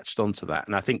latched onto that.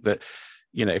 And I think that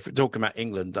if we're talking about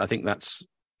England, I think that's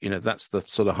that's the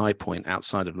sort of high point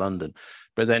outside of London.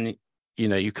 But then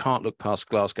you can't look past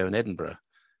Glasgow and Edinburgh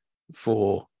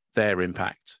for their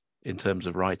impact in terms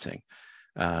of writing.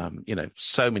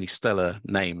 So many stellar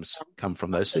names come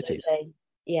from those cities.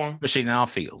 Yeah. Especially in our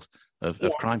field of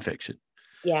crime fiction.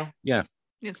 Yeah. Yeah.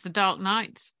 It's the Dark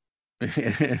Knight.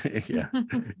 Yeah,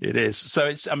 it is. So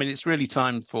it's really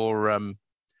time for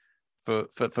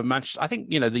Manchester. I think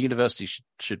the university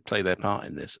should play their part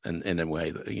in this, and in a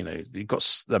way that you've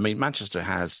got. I mean, Manchester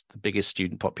has the biggest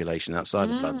student population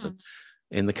outside of London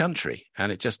in the country, and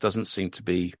it just doesn't seem to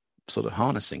be sort of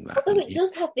harnessing that. Well, it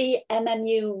does have the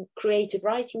MMU creative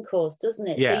writing course, doesn't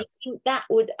it? Yeah. So you think that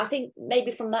would, I think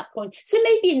maybe from that point, so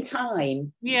maybe in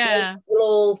time, yeah, will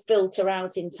all filter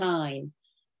out in time.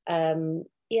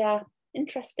 Yeah,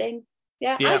 interesting.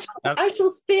 Yeah, I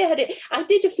shall spearhead it. I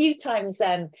did a few times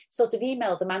sort of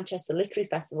email the Manchester Literary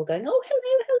Festival going, oh,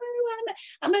 hello,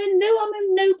 I'm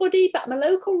a nobody, but I'm a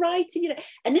local writer,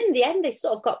 And in the end, they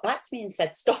sort of got back to me and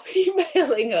said, stop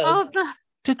emailing us. Oh, no.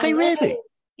 Did they really?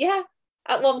 Yeah,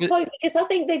 at one point, because I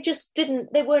think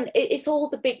they weren't, it's all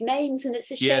the big names, and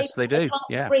it's a shame. Yes, they do.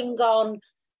 Can't bring on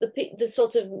the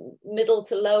sort of middle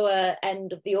to lower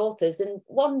end of the authors. And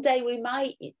one day we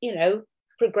might,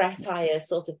 progress higher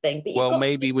sort of thing. But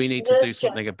maybe we need to do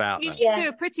something about that. You do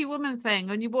a Pretty Woman thing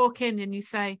when you walk in and you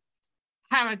say,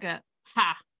 Harrogate,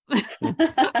 ha.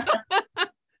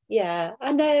 Yeah,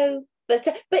 I know. But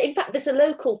in fact, there's a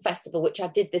local festival, which I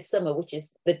did this summer, which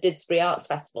is the Didsbury Arts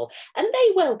Festival. And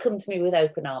they welcomed me with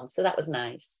open arms. So that was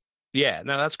nice. Yeah,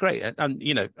 no, that's great. And,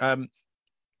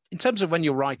 in terms of when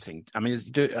you're writing, I mean, you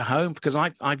do it at home? Because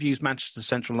I've used Manchester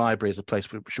Central Library as a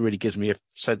place which really gives me a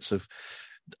sense of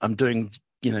I'm doing,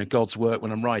 God's work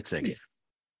when I'm writing.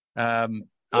 I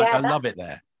love it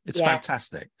there. It's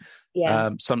fantastic. Yeah.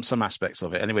 Some aspects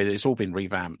of it. Anyway, it's all been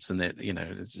revamped, and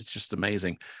it's just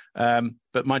amazing.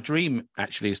 But my dream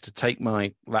actually is to take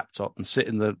my laptop and sit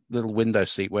in the little window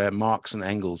seat where Marx and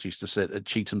Engels used to sit at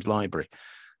Chetham's Library,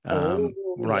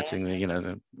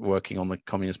 writing working on the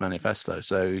Communist Manifesto.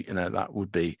 So that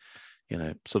would be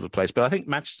sort of place. But I think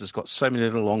Manchester's got so many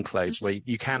little enclaves where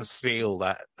you can feel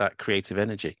that creative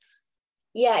energy.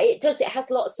 Yeah, it does. It has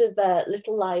lots of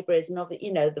little libraries, and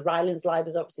the Rylands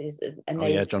Libraries, obviously.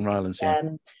 John Rylands. Yeah.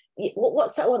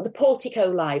 What's that one? The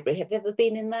Portico Library. Have you ever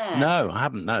been in there? No, I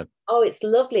haven't. No. Oh, it's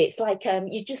lovely. It's like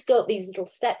you just go up these little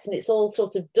steps, and it's all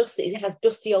sort of dusty. It has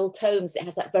dusty old tomes. It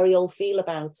has that very old feel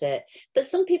about it. But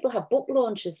some people have book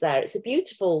launches there. It's a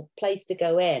beautiful place to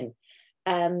go in.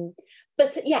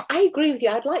 But yeah, I agree with you.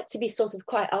 I'd like to be sort of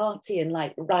quite arty and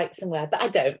like write somewhere, but I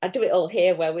don't. I do it all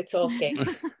here where we're talking.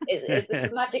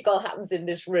 The magic all happens in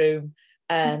this room.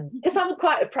 Because I'm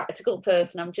quite a practical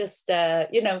person. I'm just, I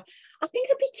think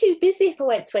I'd be too busy if I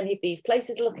went to any of these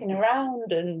places looking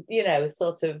around and,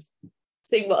 sort of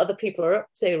seeing what other people are up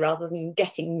to rather than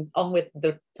getting on with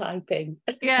the typing.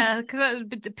 Yeah, because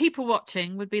people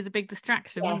watching would be the big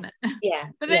distraction, wouldn't it? Yeah.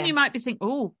 But then you might be thinking,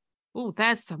 oh,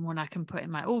 there's someone I can put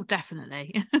in my... Oh,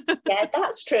 definitely. Yeah,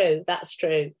 that's true. That's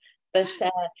true. But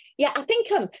yeah, I think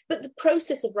but the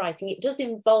process of writing, it does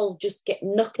involve just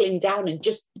knuckling down and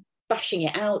just bashing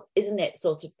it out, isn't it,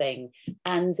 sort of thing.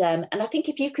 And I think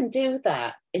if you can do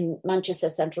that in Manchester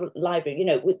Central Library,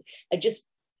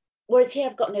 whereas here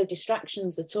I've got no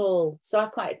distractions at all. So I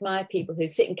quite admire people who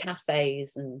sit in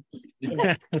cafes and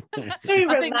very romantic.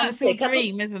 I think that's your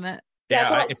dream, isn't it?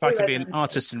 Yeah, if I could be an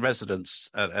artist in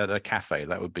residence at a cafe,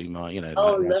 that would be my,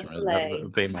 that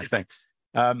would be my thing.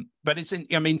 But it's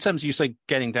in terms of, you say,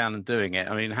 getting down and doing it.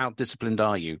 I mean, how disciplined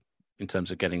are you in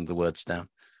terms of getting the words down?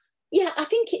 Yeah, I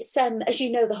think it's, as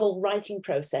you know, the whole writing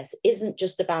process isn't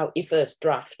just about your first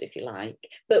draft, if you like.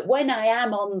 But when I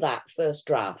am on that first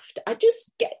draft, I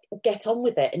just get on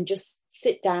with it and just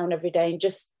sit down every day and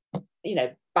just,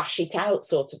 bash it out,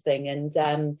 sort of thing.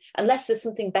 And unless there's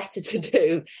something better to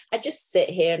do, I just sit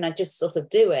here and I just sort of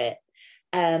do it.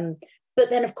 But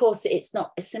then, of course, it's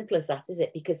not as simple as that, is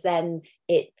it? Because then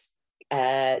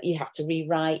you have to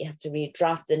rewrite, you have to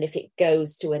redraft, and if it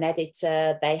goes to an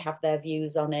editor, they have their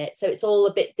views on it. So it's all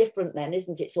a bit different then,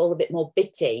 isn't it? It's all a bit more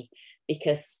bitty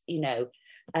because,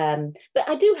 but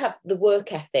I do have the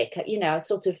work ethic, I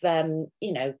sort of,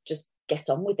 just get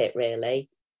on with it, really.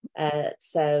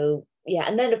 So, yeah.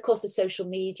 And then, of course, the social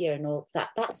media and all that,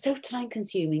 that's so time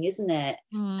consuming, isn't it?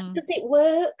 Does it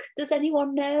work? Does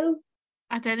anyone know?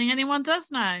 I don't think anyone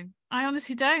does know. I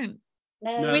honestly don't.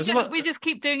 No, we just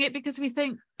keep doing it because we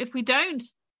think if we don't,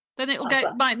 then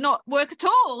might not work at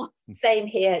all. Same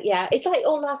here, yeah. It's like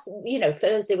all last,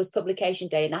 Thursday was publication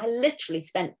day, and I literally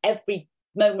spent every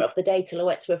moment of the day till I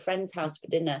went to a friend's house for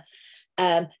dinner,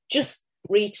 just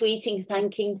retweeting,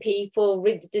 thanking people,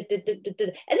 and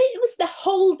it was the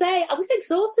whole day. I was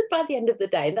exhausted by the end of the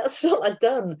day, and that's all I'd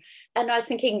done. And I was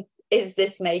thinking, is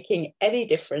this making any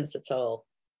difference at all?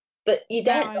 But you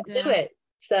don't do it,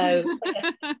 so.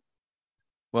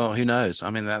 Well, who knows? I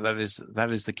mean, that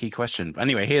is the key question.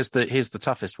 Anyway, here's the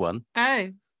toughest one.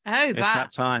 It's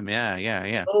that time.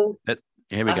 Yeah. Oh,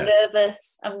 here we go. I'm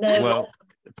nervous. Well,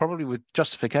 probably with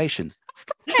justification.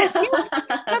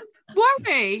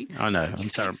 Worry. I know. I'm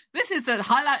terrible. This is a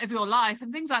highlight of your life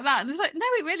and things like that. And it's like, no,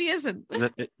 it really isn't.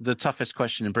 The toughest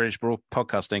question in British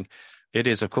podcasting. It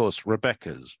is, of course,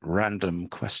 Rebecca's random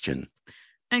question.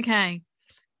 Okay.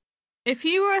 If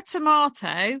you were a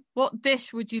tomato, what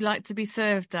dish would you like to be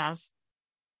served as?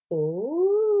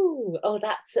 Oh,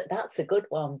 that's a good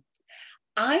one.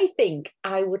 I think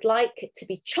I would like it to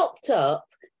be chopped up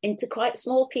into quite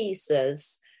small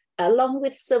pieces, along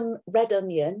with some red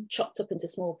onion chopped up into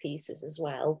small pieces as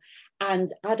well, and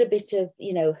add a bit of,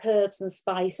 herbs and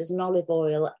spices and olive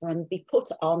oil, and be put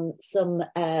on some,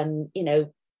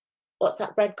 what's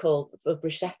that bread called for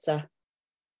bruschetta?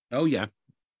 Oh, yeah.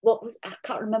 I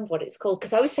can't remember what it's called,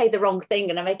 because I always say the wrong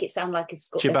thing and I make it sound like it's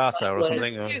ciabatta or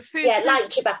something. Yeah, like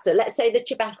ciabatta. Let's say the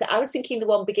ciabatta. I was thinking the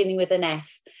one beginning with an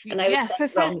F, and I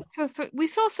was wrong. We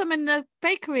saw some in the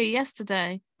bakery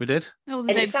yesterday. We did. And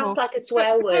it sounds like a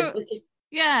swear word, which is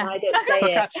I don't say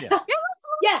it.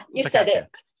 Yeah, you said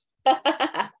it.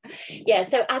 Yeah,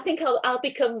 so I think I'll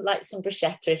become like some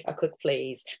bruschetta if I could,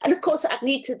 please. And of course, I'd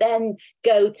need to then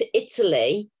go to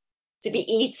Italy to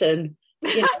be eaten.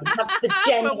 Have the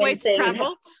genuine thing,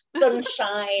 have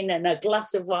sunshine and a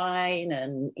glass of wine,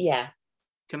 and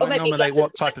Can I nominate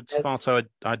what type of tomato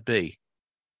I'd be?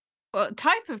 What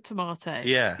type of tomato?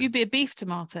 Yeah, you'd be a beef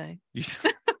tomato.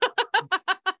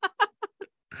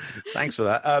 Thanks for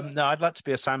that. No, I'd like to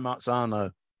be a San Marzano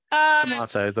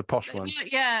tomato, the posh ones.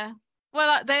 Yeah,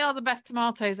 well, they are the best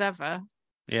tomatoes ever.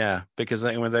 Yeah, because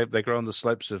they grow on the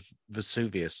slopes of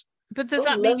Vesuvius. But does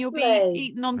that mean you'll be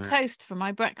eaten on toast for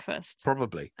my breakfast?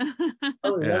 Probably.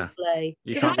 Lovely.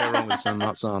 You can't go wrong with San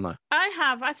Marzano.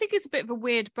 I think it's a bit of a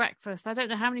weird breakfast. I don't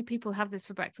know how many people have this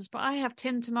for breakfast, but I have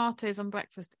tinned tomatoes on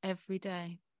breakfast every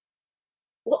day.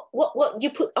 What you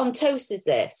put on toast is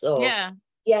this? Or? Yeah.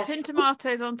 Yeah. Tinned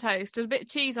tomatoes on toast with a bit of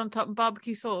cheese on top and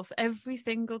barbecue sauce every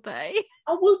single day.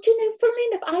 Oh, well, do you know, funnily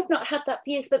enough, I've not had that for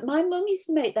years, but my mum used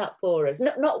to make that for us.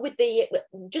 Not with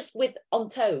just with on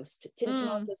toast, tinned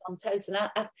tomatoes on toast. And I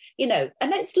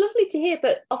and it's lovely to hear,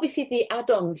 but obviously the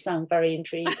add-ons sound very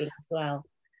intriguing as well.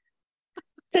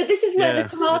 So this is where the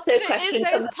tomato question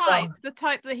comes from. The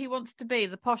type that he wants to be,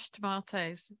 the posh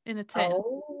tomatoes in a tin.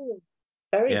 Oh,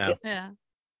 very good. Yeah.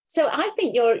 So I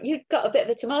think you've got a bit of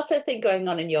a tomato thing going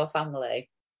on in your family.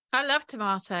 I love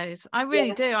tomatoes. I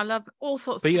really do. I love all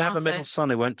sorts of tomatoes. But you have a middle son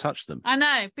who won't touch them. I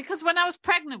know, because when I was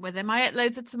pregnant with him, I ate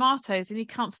loads of tomatoes and he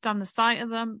can't stand the sight of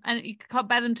them, and you can't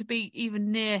bear them to be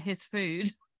even near his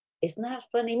food. Isn't that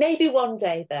funny? Maybe one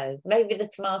day, though. Maybe the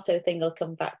tomato thing will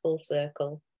come back full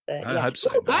circle. But, I hope so.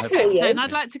 I hope so. And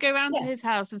I'd like to go round to his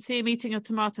house and see him eating a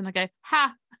tomato and I go,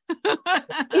 ha!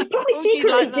 He's probably What would you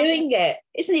secretly like that? doing it,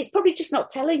 isn't he? He's probably just not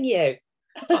telling you.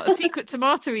 What, a secret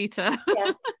tomato eater.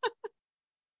 Yeah.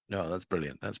 No, that's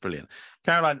brilliant. That's brilliant.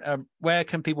 Caroline, where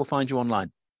can people find you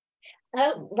online?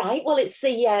 Right. Well, it's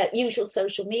the usual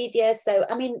social media. So,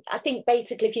 I mean, I think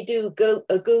basically if you do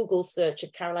a Google search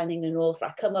of Caroline England author,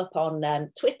 I come up on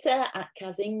Twitter at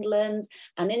Kaz England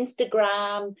and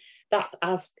Instagram. That's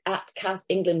at Kaz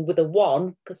England with a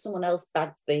 1 because someone else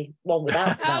bagged the one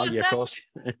without. Oh, yeah, of course.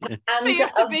 And So you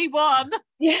have to be one.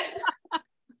 yeah.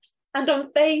 And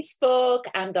on Facebook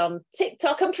and on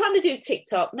TikTok. I'm trying to do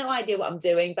TikTok. No idea what I'm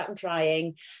doing, but I'm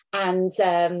trying. And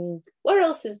where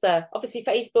else is there? Obviously,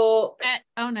 Facebook.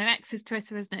 Oh, no, X is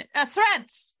Twitter, isn't it?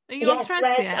 Threads. Are you Yeah, on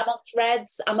Threads yet? I'm on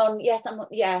Threads. I'm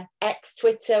on X,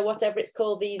 Twitter, whatever it's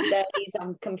called these days.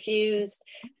 I'm confused.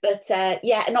 But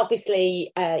and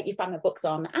obviously you find my books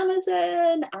on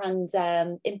Amazon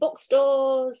and in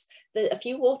bookstores. A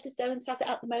few Waterstones has it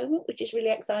at the moment, which is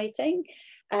really exciting.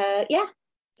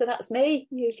 So that's me.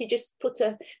 If you just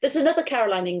there's another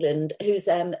Caroline England who's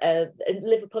a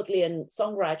Liverpudlian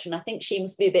songwriter, and I think she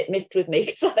must be a bit miffed with me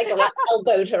because I think I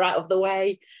elbowed her out of the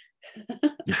way.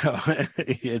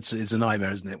 It's a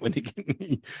nightmare, isn't it? When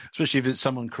especially if it's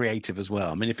someone creative as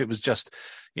well. I mean, if it was just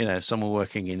someone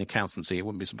working in accountancy, it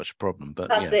wouldn't be so much a problem. But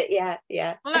that's it.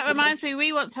 Yeah. Well, that reminds me.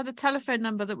 We once had a telephone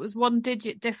number that was 1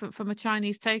 digit different from a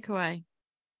Chinese takeaway.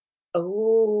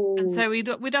 Oh, and so we'd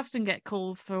often get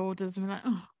calls for orders, and we're like,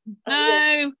 "Oh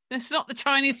no, it's not the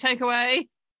Chinese takeaway."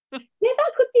 Yeah,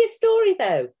 that could be a story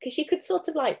though, because you could sort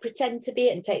of like pretend to be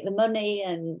it and take the money,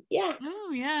 and yeah.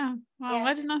 Oh yeah. Well,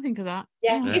 why didn't I think of that?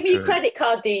 Yeah, give me your credit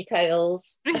card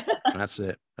details. That's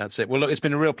it. Well, look, it's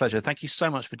been a real pleasure. Thank you so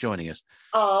much for joining us.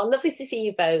 Oh, lovely to see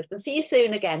you both, and see you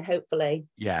soon again, hopefully.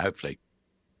 Yeah, hopefully.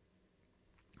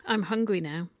 I'm hungry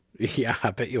now. Yeah,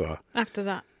 I bet you are. After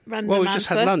that random Well, we answer. just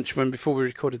had lunch before we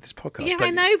recorded this podcast. Yeah,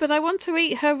 I know, but I want to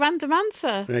eat her random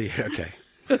answer. Yeah, okay.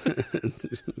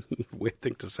 Weird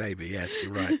thing to say, but yes,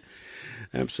 you're right.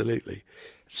 Absolutely.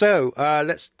 So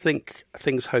let's think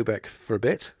things Hobeck for a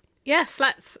bit. Yes,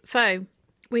 let's. So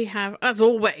we have, as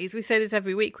always, we say this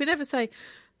every week. We never say,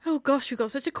 "Oh gosh, we've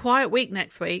got such a quiet week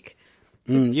next week."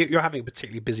 You're having a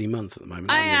particularly busy month at the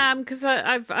moment. I aren't you? am, because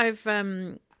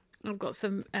I've got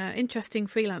some interesting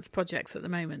freelance projects at the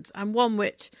moment, and one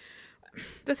which.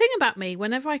 The thing about me,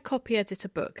 whenever I copy edit a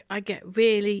book, I get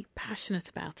really passionate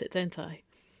about it, don't I?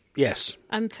 Yes.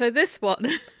 And so this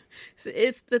one,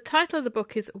 the title of the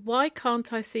book is Why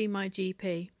Can't I See My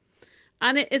GP?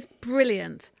 And it is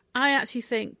brilliant. I actually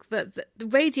think that the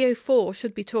Radio 4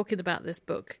 should be talking about this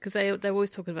book, because they're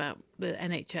always talking about the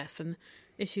NHS and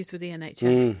issues with the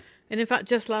NHS. And in fact,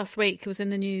 just last week it was in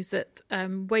the news that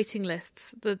waiting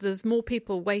lists, there's more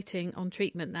people waiting on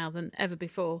treatment now than ever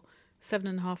before.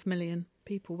 7.5 million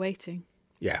people waiting.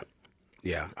 Yeah.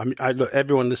 I mean, look,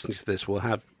 everyone listening to this will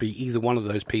be either one of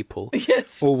those people,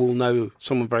 Yes, or will know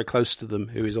someone very close to them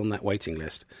who is on that waiting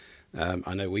list.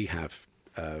 I know we have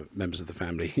members of the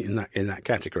family in that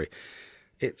category.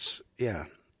 It's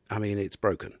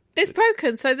broken. it's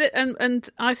broken. So and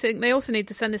I think they also need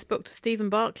to send this book to Stephen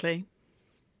Barclay.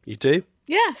 You do?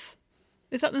 Yes,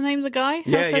 is that the name of the guy?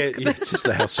 Yeah, just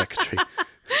the health secretary.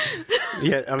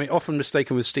 Yeah, I mean, often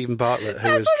mistaken with Stephen Bartlett, who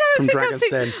is from Dragon's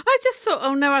Den. I just thought,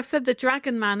 oh no, I've said the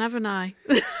Dragon Man, haven't I?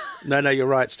 No, you're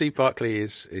right. Steve Barclay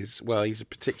is he's a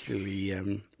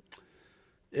particularly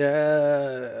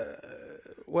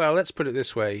well, let's put it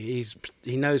this way: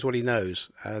 he knows what he knows,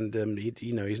 and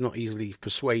he's not easily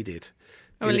persuaded.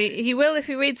 Well, he will if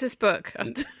he reads this book.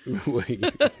 I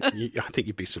think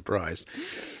you'd be surprised.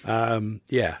 I mean,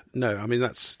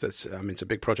 it's a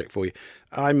big project for you.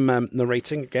 I'm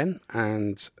narrating again,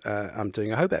 and I'm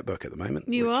doing a Hobeck book at the moment.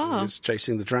 You are? Is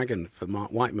Chasing the Dragon for Mark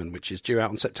Whiteman, which is due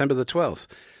out on September the 12th.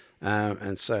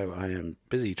 And so I am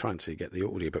busy trying to get the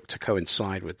audiobook to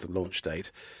coincide with the launch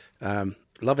date.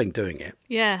 Loving doing it.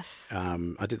 Yes.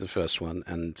 I did the first one,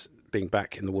 and being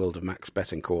back in the world of Max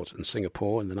Betancourt and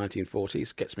Singapore in the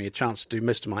 1940s gets me a chance to do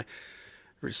most of my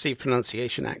received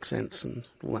pronunciation accents and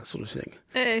all that sort of thing.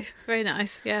 Oh, very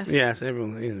nice. Yes. Yes,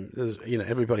 everyone,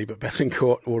 everybody but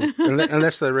Betancourt, or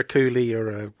unless they're a coolie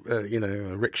or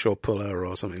a rickshaw puller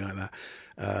or something like that.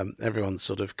 Everyone's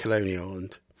sort of colonial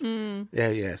and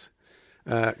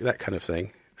that kind of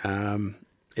thing.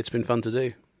 It's been fun to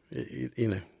do.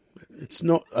 It's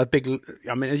not a big.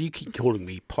 I mean, you keep calling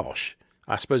me posh.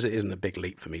 I suppose it isn't a big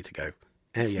leap for me to go.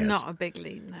 It's not a big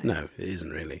leap, no. No, it isn't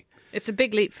really. It's a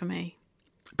big leap for me.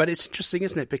 But it's interesting,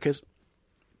 isn't it? Because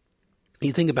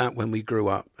you think about when we grew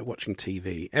up watching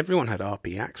TV, everyone had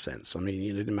RP accents. I mean,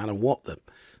 it didn't matter what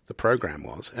the program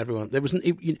was. Everyone, there wasn't.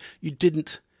 You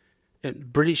didn't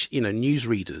British,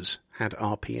 newsreaders had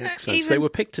RP accents. They were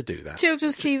picked to do that.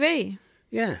 Children's TV.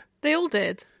 Yeah. They all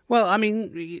did. Well, I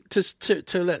mean,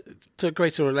 to a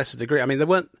greater or lesser degree. I mean, there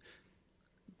weren't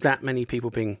that many people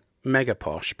being mega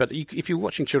posh, but if you're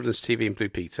watching children's TV in Blue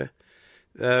Peter,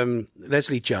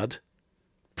 Leslie Judd,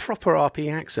 proper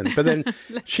RP accent, but then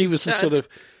she was the sort of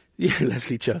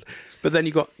Leslie Judd. But then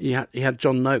you had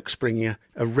John Noakes bringing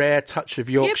a rare touch of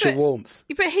Yorkshire warmth.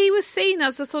 But he was seen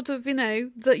as a sort of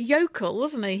the yokel,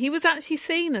 wasn't he? He was actually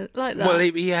seen like that. Well,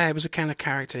 it was a kind of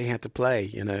character he had to play.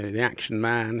 The action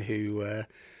man who.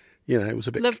 It was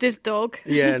a bit... Loved his dog.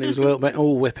 Yeah, and he was a little bit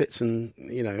all whippets and,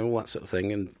 all that sort of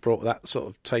thing, and brought that sort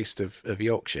of taste of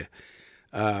Yorkshire.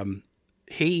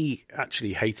 He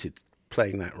actually hated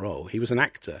playing that role. He was an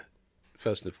actor,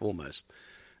 first and foremost.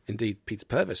 Indeed, Peter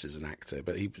Purves is an actor,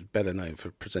 but he was better known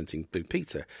for presenting Blue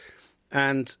Peter.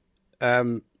 And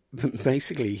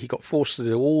basically, he got forced to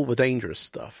do all the dangerous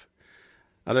stuff.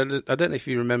 I don't know if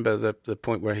you remember the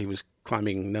point where he was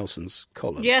climbing Nelson's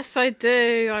column. Yes, I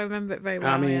do. I remember it very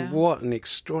well. I mean, what an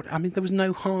extraordinary... I mean, there was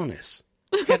no harness.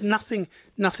 He had nothing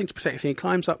to protect him. He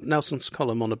climbs up Nelson's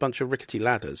column on a bunch of rickety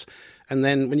ladders, and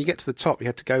then when you get to the top, you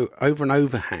had to go over an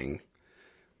overhang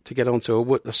to get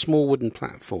onto a small wooden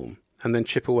platform, and then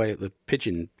chip away at the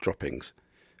pigeon droppings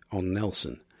on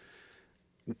Nelson.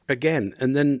 Again,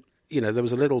 and then... there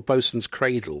was a little bosun's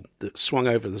cradle that swung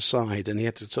over the side, and he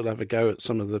had to sort of have a go at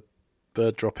some of the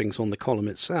bird droppings on the column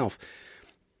itself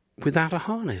without a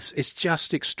harness. It's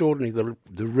just extraordinary,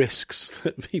 the risks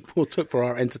that people took for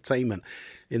our entertainment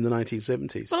in the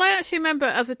 1970s. Well, I actually remember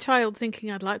as a child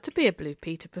thinking I'd like to be a Blue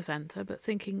Peter presenter, but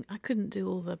thinking I couldn't do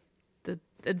all the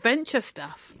adventure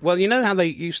stuff. Well, you know how they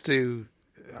used to...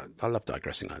 I love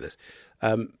digressing like this.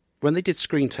 When they did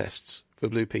screen tests for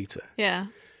Blue Peter... Yeah.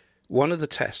 One of the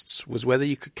tests was whether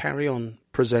you could carry on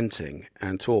presenting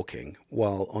and talking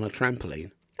while on a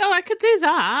trampoline. Oh, I could do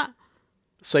that.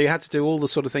 So you had to do all the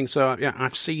sort of things. So, yeah,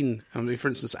 I've seen, for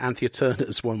instance, Anthea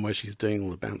Turner's one where she's doing all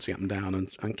the bouncing up and down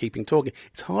and keeping talking.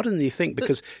 It's harder than you think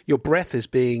because your breath is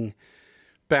being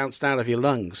bounced out of your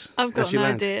lungs. I've got an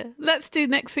idea. Let's do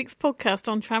next week's podcast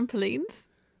on trampolines.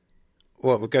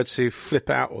 Well, we'll go to Flip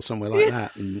Out or somewhere like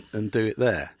that and do it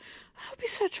there. That would be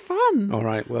such fun. All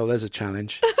right, well, there's a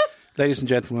challenge. Ladies and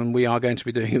gentlemen, we are going to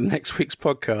be doing next week's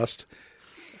podcast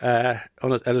at a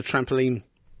trampoline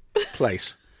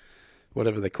place,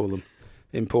 whatever they call them,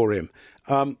 Emporium.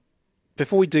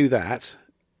 Before we do that,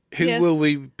 who will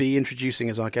we be introducing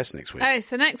as our guest next week? Oh,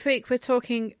 so next week we're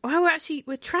talking... Well,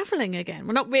 we're travelling again.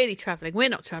 We're not really travelling. We're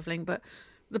not travelling, but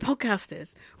the podcast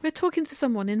is. We're talking to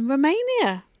someone in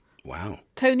Romania. Wow.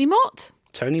 Tony Mott.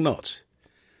 Tony Mott.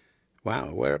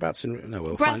 Wow, whereabouts in... No,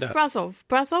 we'll find out. Braskov.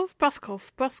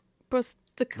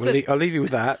 I'll leave you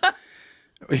with that.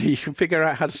 You can figure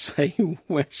out how to say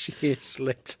where she is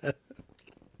later.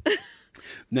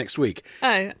 Next week.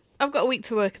 Oh, I've got a week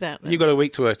to work it out then. You've got a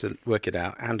week to work it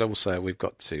out. And also we've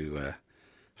got to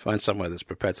find somewhere that's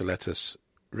prepared to let us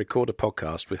record a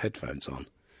podcast with headphones on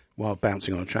while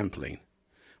bouncing on a trampoline.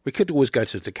 We could always go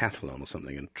to Decathlon or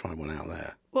something and try one out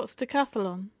there. What's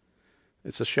Decathlon?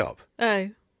 It's a shop.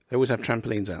 Oh. They always have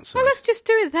trampolines outside. Well, let's just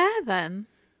do it there then.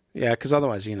 Yeah, because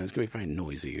otherwise, it's going to be very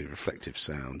noisy, reflective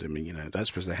sound. I mean, I don't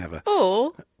suppose they have a...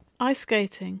 Or ice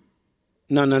skating.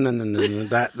 No.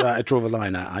 that I draw the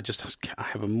line at. I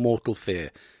have a mortal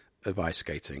fear of ice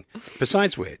skating.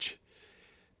 Besides which,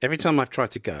 every time I've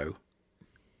tried to go,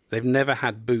 they've never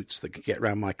had boots that could get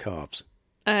round my calves.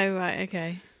 Oh, right,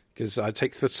 okay. Because I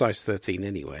take the size 13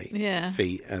 anyway,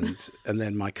 feet, and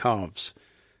then my calves.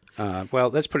 Well,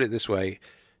 let's put it this way.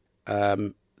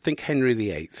 Think Henry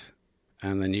VIII.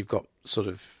 And then you've got sort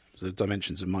of the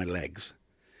dimensions of my legs.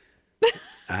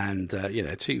 And,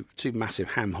 two massive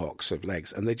ham hocks of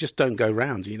legs. And they just don't go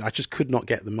round. I just could not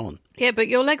get them on. Yeah, but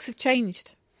your legs have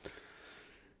changed.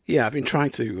 Yeah, I've been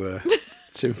trying to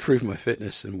improve my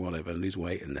fitness and whatever, lose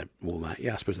weight and all that.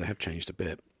 Yeah, I suppose they have changed a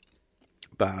bit.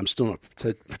 But I'm still not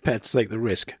prepared to take the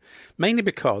risk. Mainly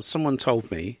because someone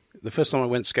told me, the first time I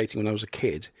went skating when I was a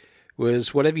kid...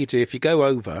 was whatever you do, if you go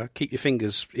over, keep your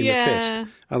fingers in the fist.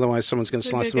 Otherwise, someone's going to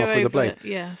slice them off with a blade.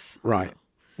 Yes. Right.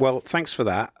 Well, thanks for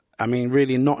that. I mean,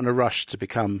 really not in a rush to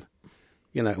become,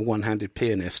 a one-handed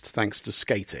pianist thanks to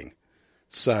skating.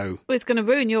 So... Well, it's going to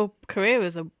ruin your career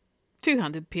as a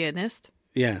two-handed pianist.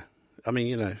 Yeah. I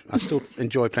mean, I still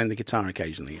enjoy playing the guitar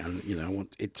occasionally and, I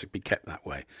want it to be kept that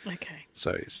way. Okay.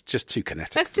 So it's just too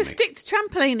kinetic. Let's just stick to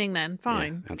trampolining then.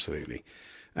 Fine. Yeah, absolutely.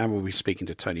 And we'll be speaking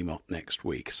to Tony Mott next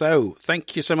week. So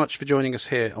thank you so much for joining us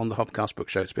here on the Hobcast Book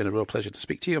Show. It's been a real pleasure to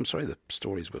speak to you. I'm sorry the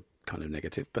stories were kind of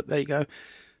negative, but there you go.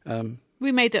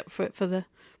 We made up for it for the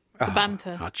The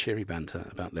banter. Our cheery banter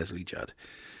about Leslie Judd.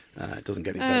 It doesn't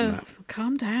get any better than that.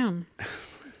 Calm down.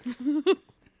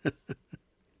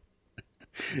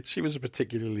 She was a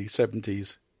particularly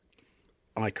 70s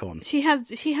icon. She had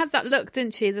that look,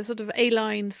 didn't she? The sort of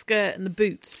A-line skirt and the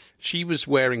boots. She was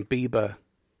wearing Bieber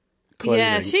clothing.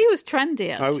 Yeah, she was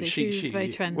trendy, actually. She was very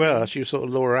trendy. Well, she was sort of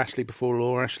Laura Ashley before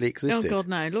Laura Ashley existed. Oh, God,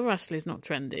 no. Laura Ashley's not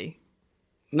trendy.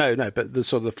 No, but the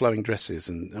sort of the flowing dresses.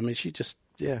 And, I mean, she just,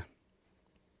 yeah.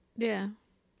 Yeah.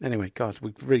 Anyway, God,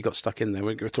 we've really got stuck in there.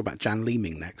 We're going to talk about Jan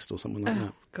Leeming next or something like that.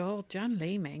 Oh, God, Jan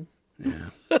Leeming. Yeah.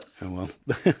 Oh, well.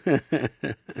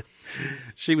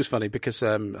 She was funny because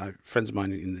friends of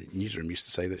mine in the newsroom used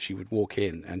to say that she would walk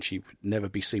in and she would never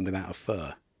be seen without a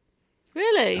fur.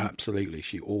 Really? Absolutely.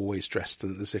 She always dressed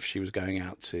as if she was going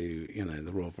out to,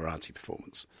 the Royal Variety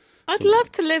performance. I'd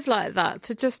love to live like that,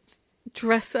 to just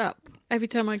dress up every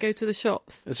time I go to the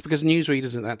shops. It's because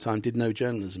newsreaders at that time did no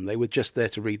journalism. They were just there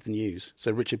to read the news.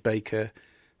 So Richard Baker,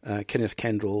 Kenneth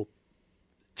Kendall,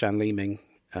 Jan Leeming,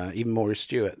 even Maurice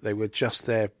Stewart, they were just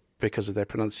there because of their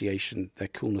pronunciation, their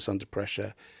coolness under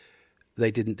pressure.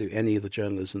 They didn't do any of the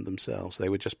journalism themselves. They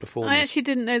were just performers. I actually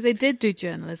didn't know they did do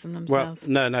journalism themselves.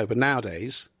 Well, no, but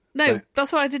nowadays... No,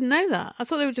 that's why I didn't know that. I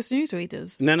thought they were just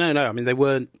newsreaders. No. I mean, they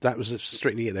weren't. That was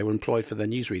strictly it. They were employed for their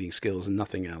newsreading skills and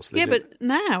nothing else. But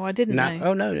now I didn't know.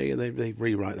 Oh, no, they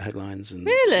rewrite the headlines. And,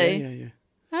 Really? Yeah.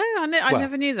 Oh, I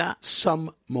never knew that.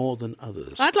 Some more than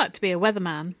others. I'd like to be a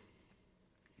weatherman.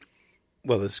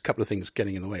 Well, there's a couple of things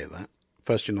getting in the way of that.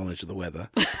 First, your knowledge of the weather.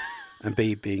 And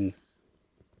B, being...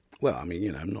 Well, I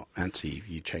mean, I'm not anti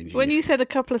you changing... When you said a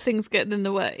couple of things getting in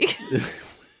the way...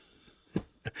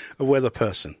 A weather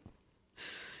person.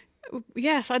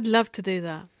 Yes, I'd love to do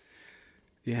that.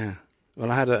 Yeah.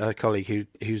 Well, I had a colleague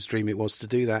whose dream it was to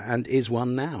do that, and is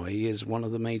one now. He is one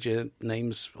of the major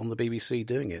names on the BBC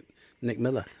doing it, Nick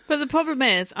Miller. But the problem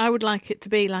is, I would like it to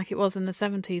be like it was in the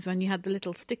 70s when you had the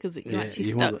little stickers that you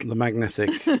actually stuck. Want the magnetic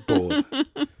board.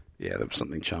 Yeah, there was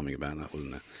something charming about that,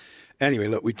 wasn't there? Anyway,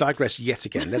 look, we've digressed yet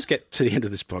again. Let's get to the end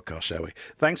of this podcast, shall we?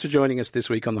 Thanks for joining us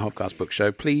this week on the Hobcast Book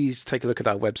Show. Please take a look at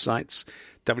our websites,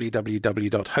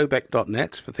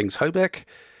 www.hobeck.net for things Hobeck,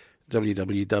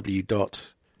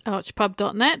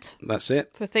 Archpub.net. That's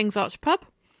it. For things Archpub.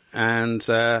 And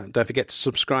don't forget to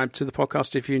subscribe to the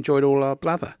podcast if you enjoyed all our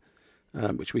blather,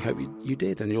 which we hope you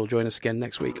did. And you'll join us again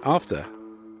next week after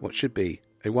what should be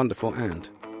a wonderful and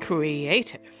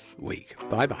creative week.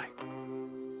 Bye-bye.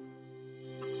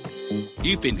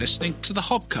 You've been listening to the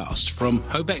Hobcast from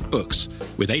Hobeck Books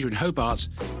with Adrian Hobart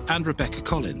and Rebecca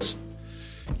Collins.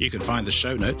 You can find the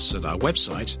show notes at our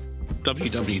website,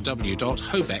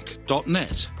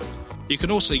 www.hobeck.net. You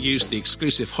can also use the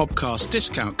exclusive Hobcast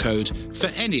discount code for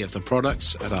any of the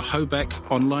products at our Hobeck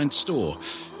online store.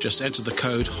 Just enter the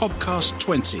code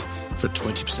HOBCAST20 for a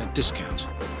 20% discount.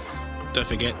 Don't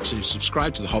forget to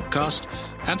subscribe to the Hobcast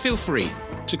and feel free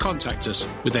to contact us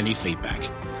with any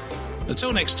feedback.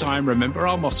 Until next time, remember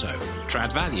our motto,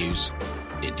 trad values,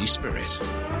 indie spirit.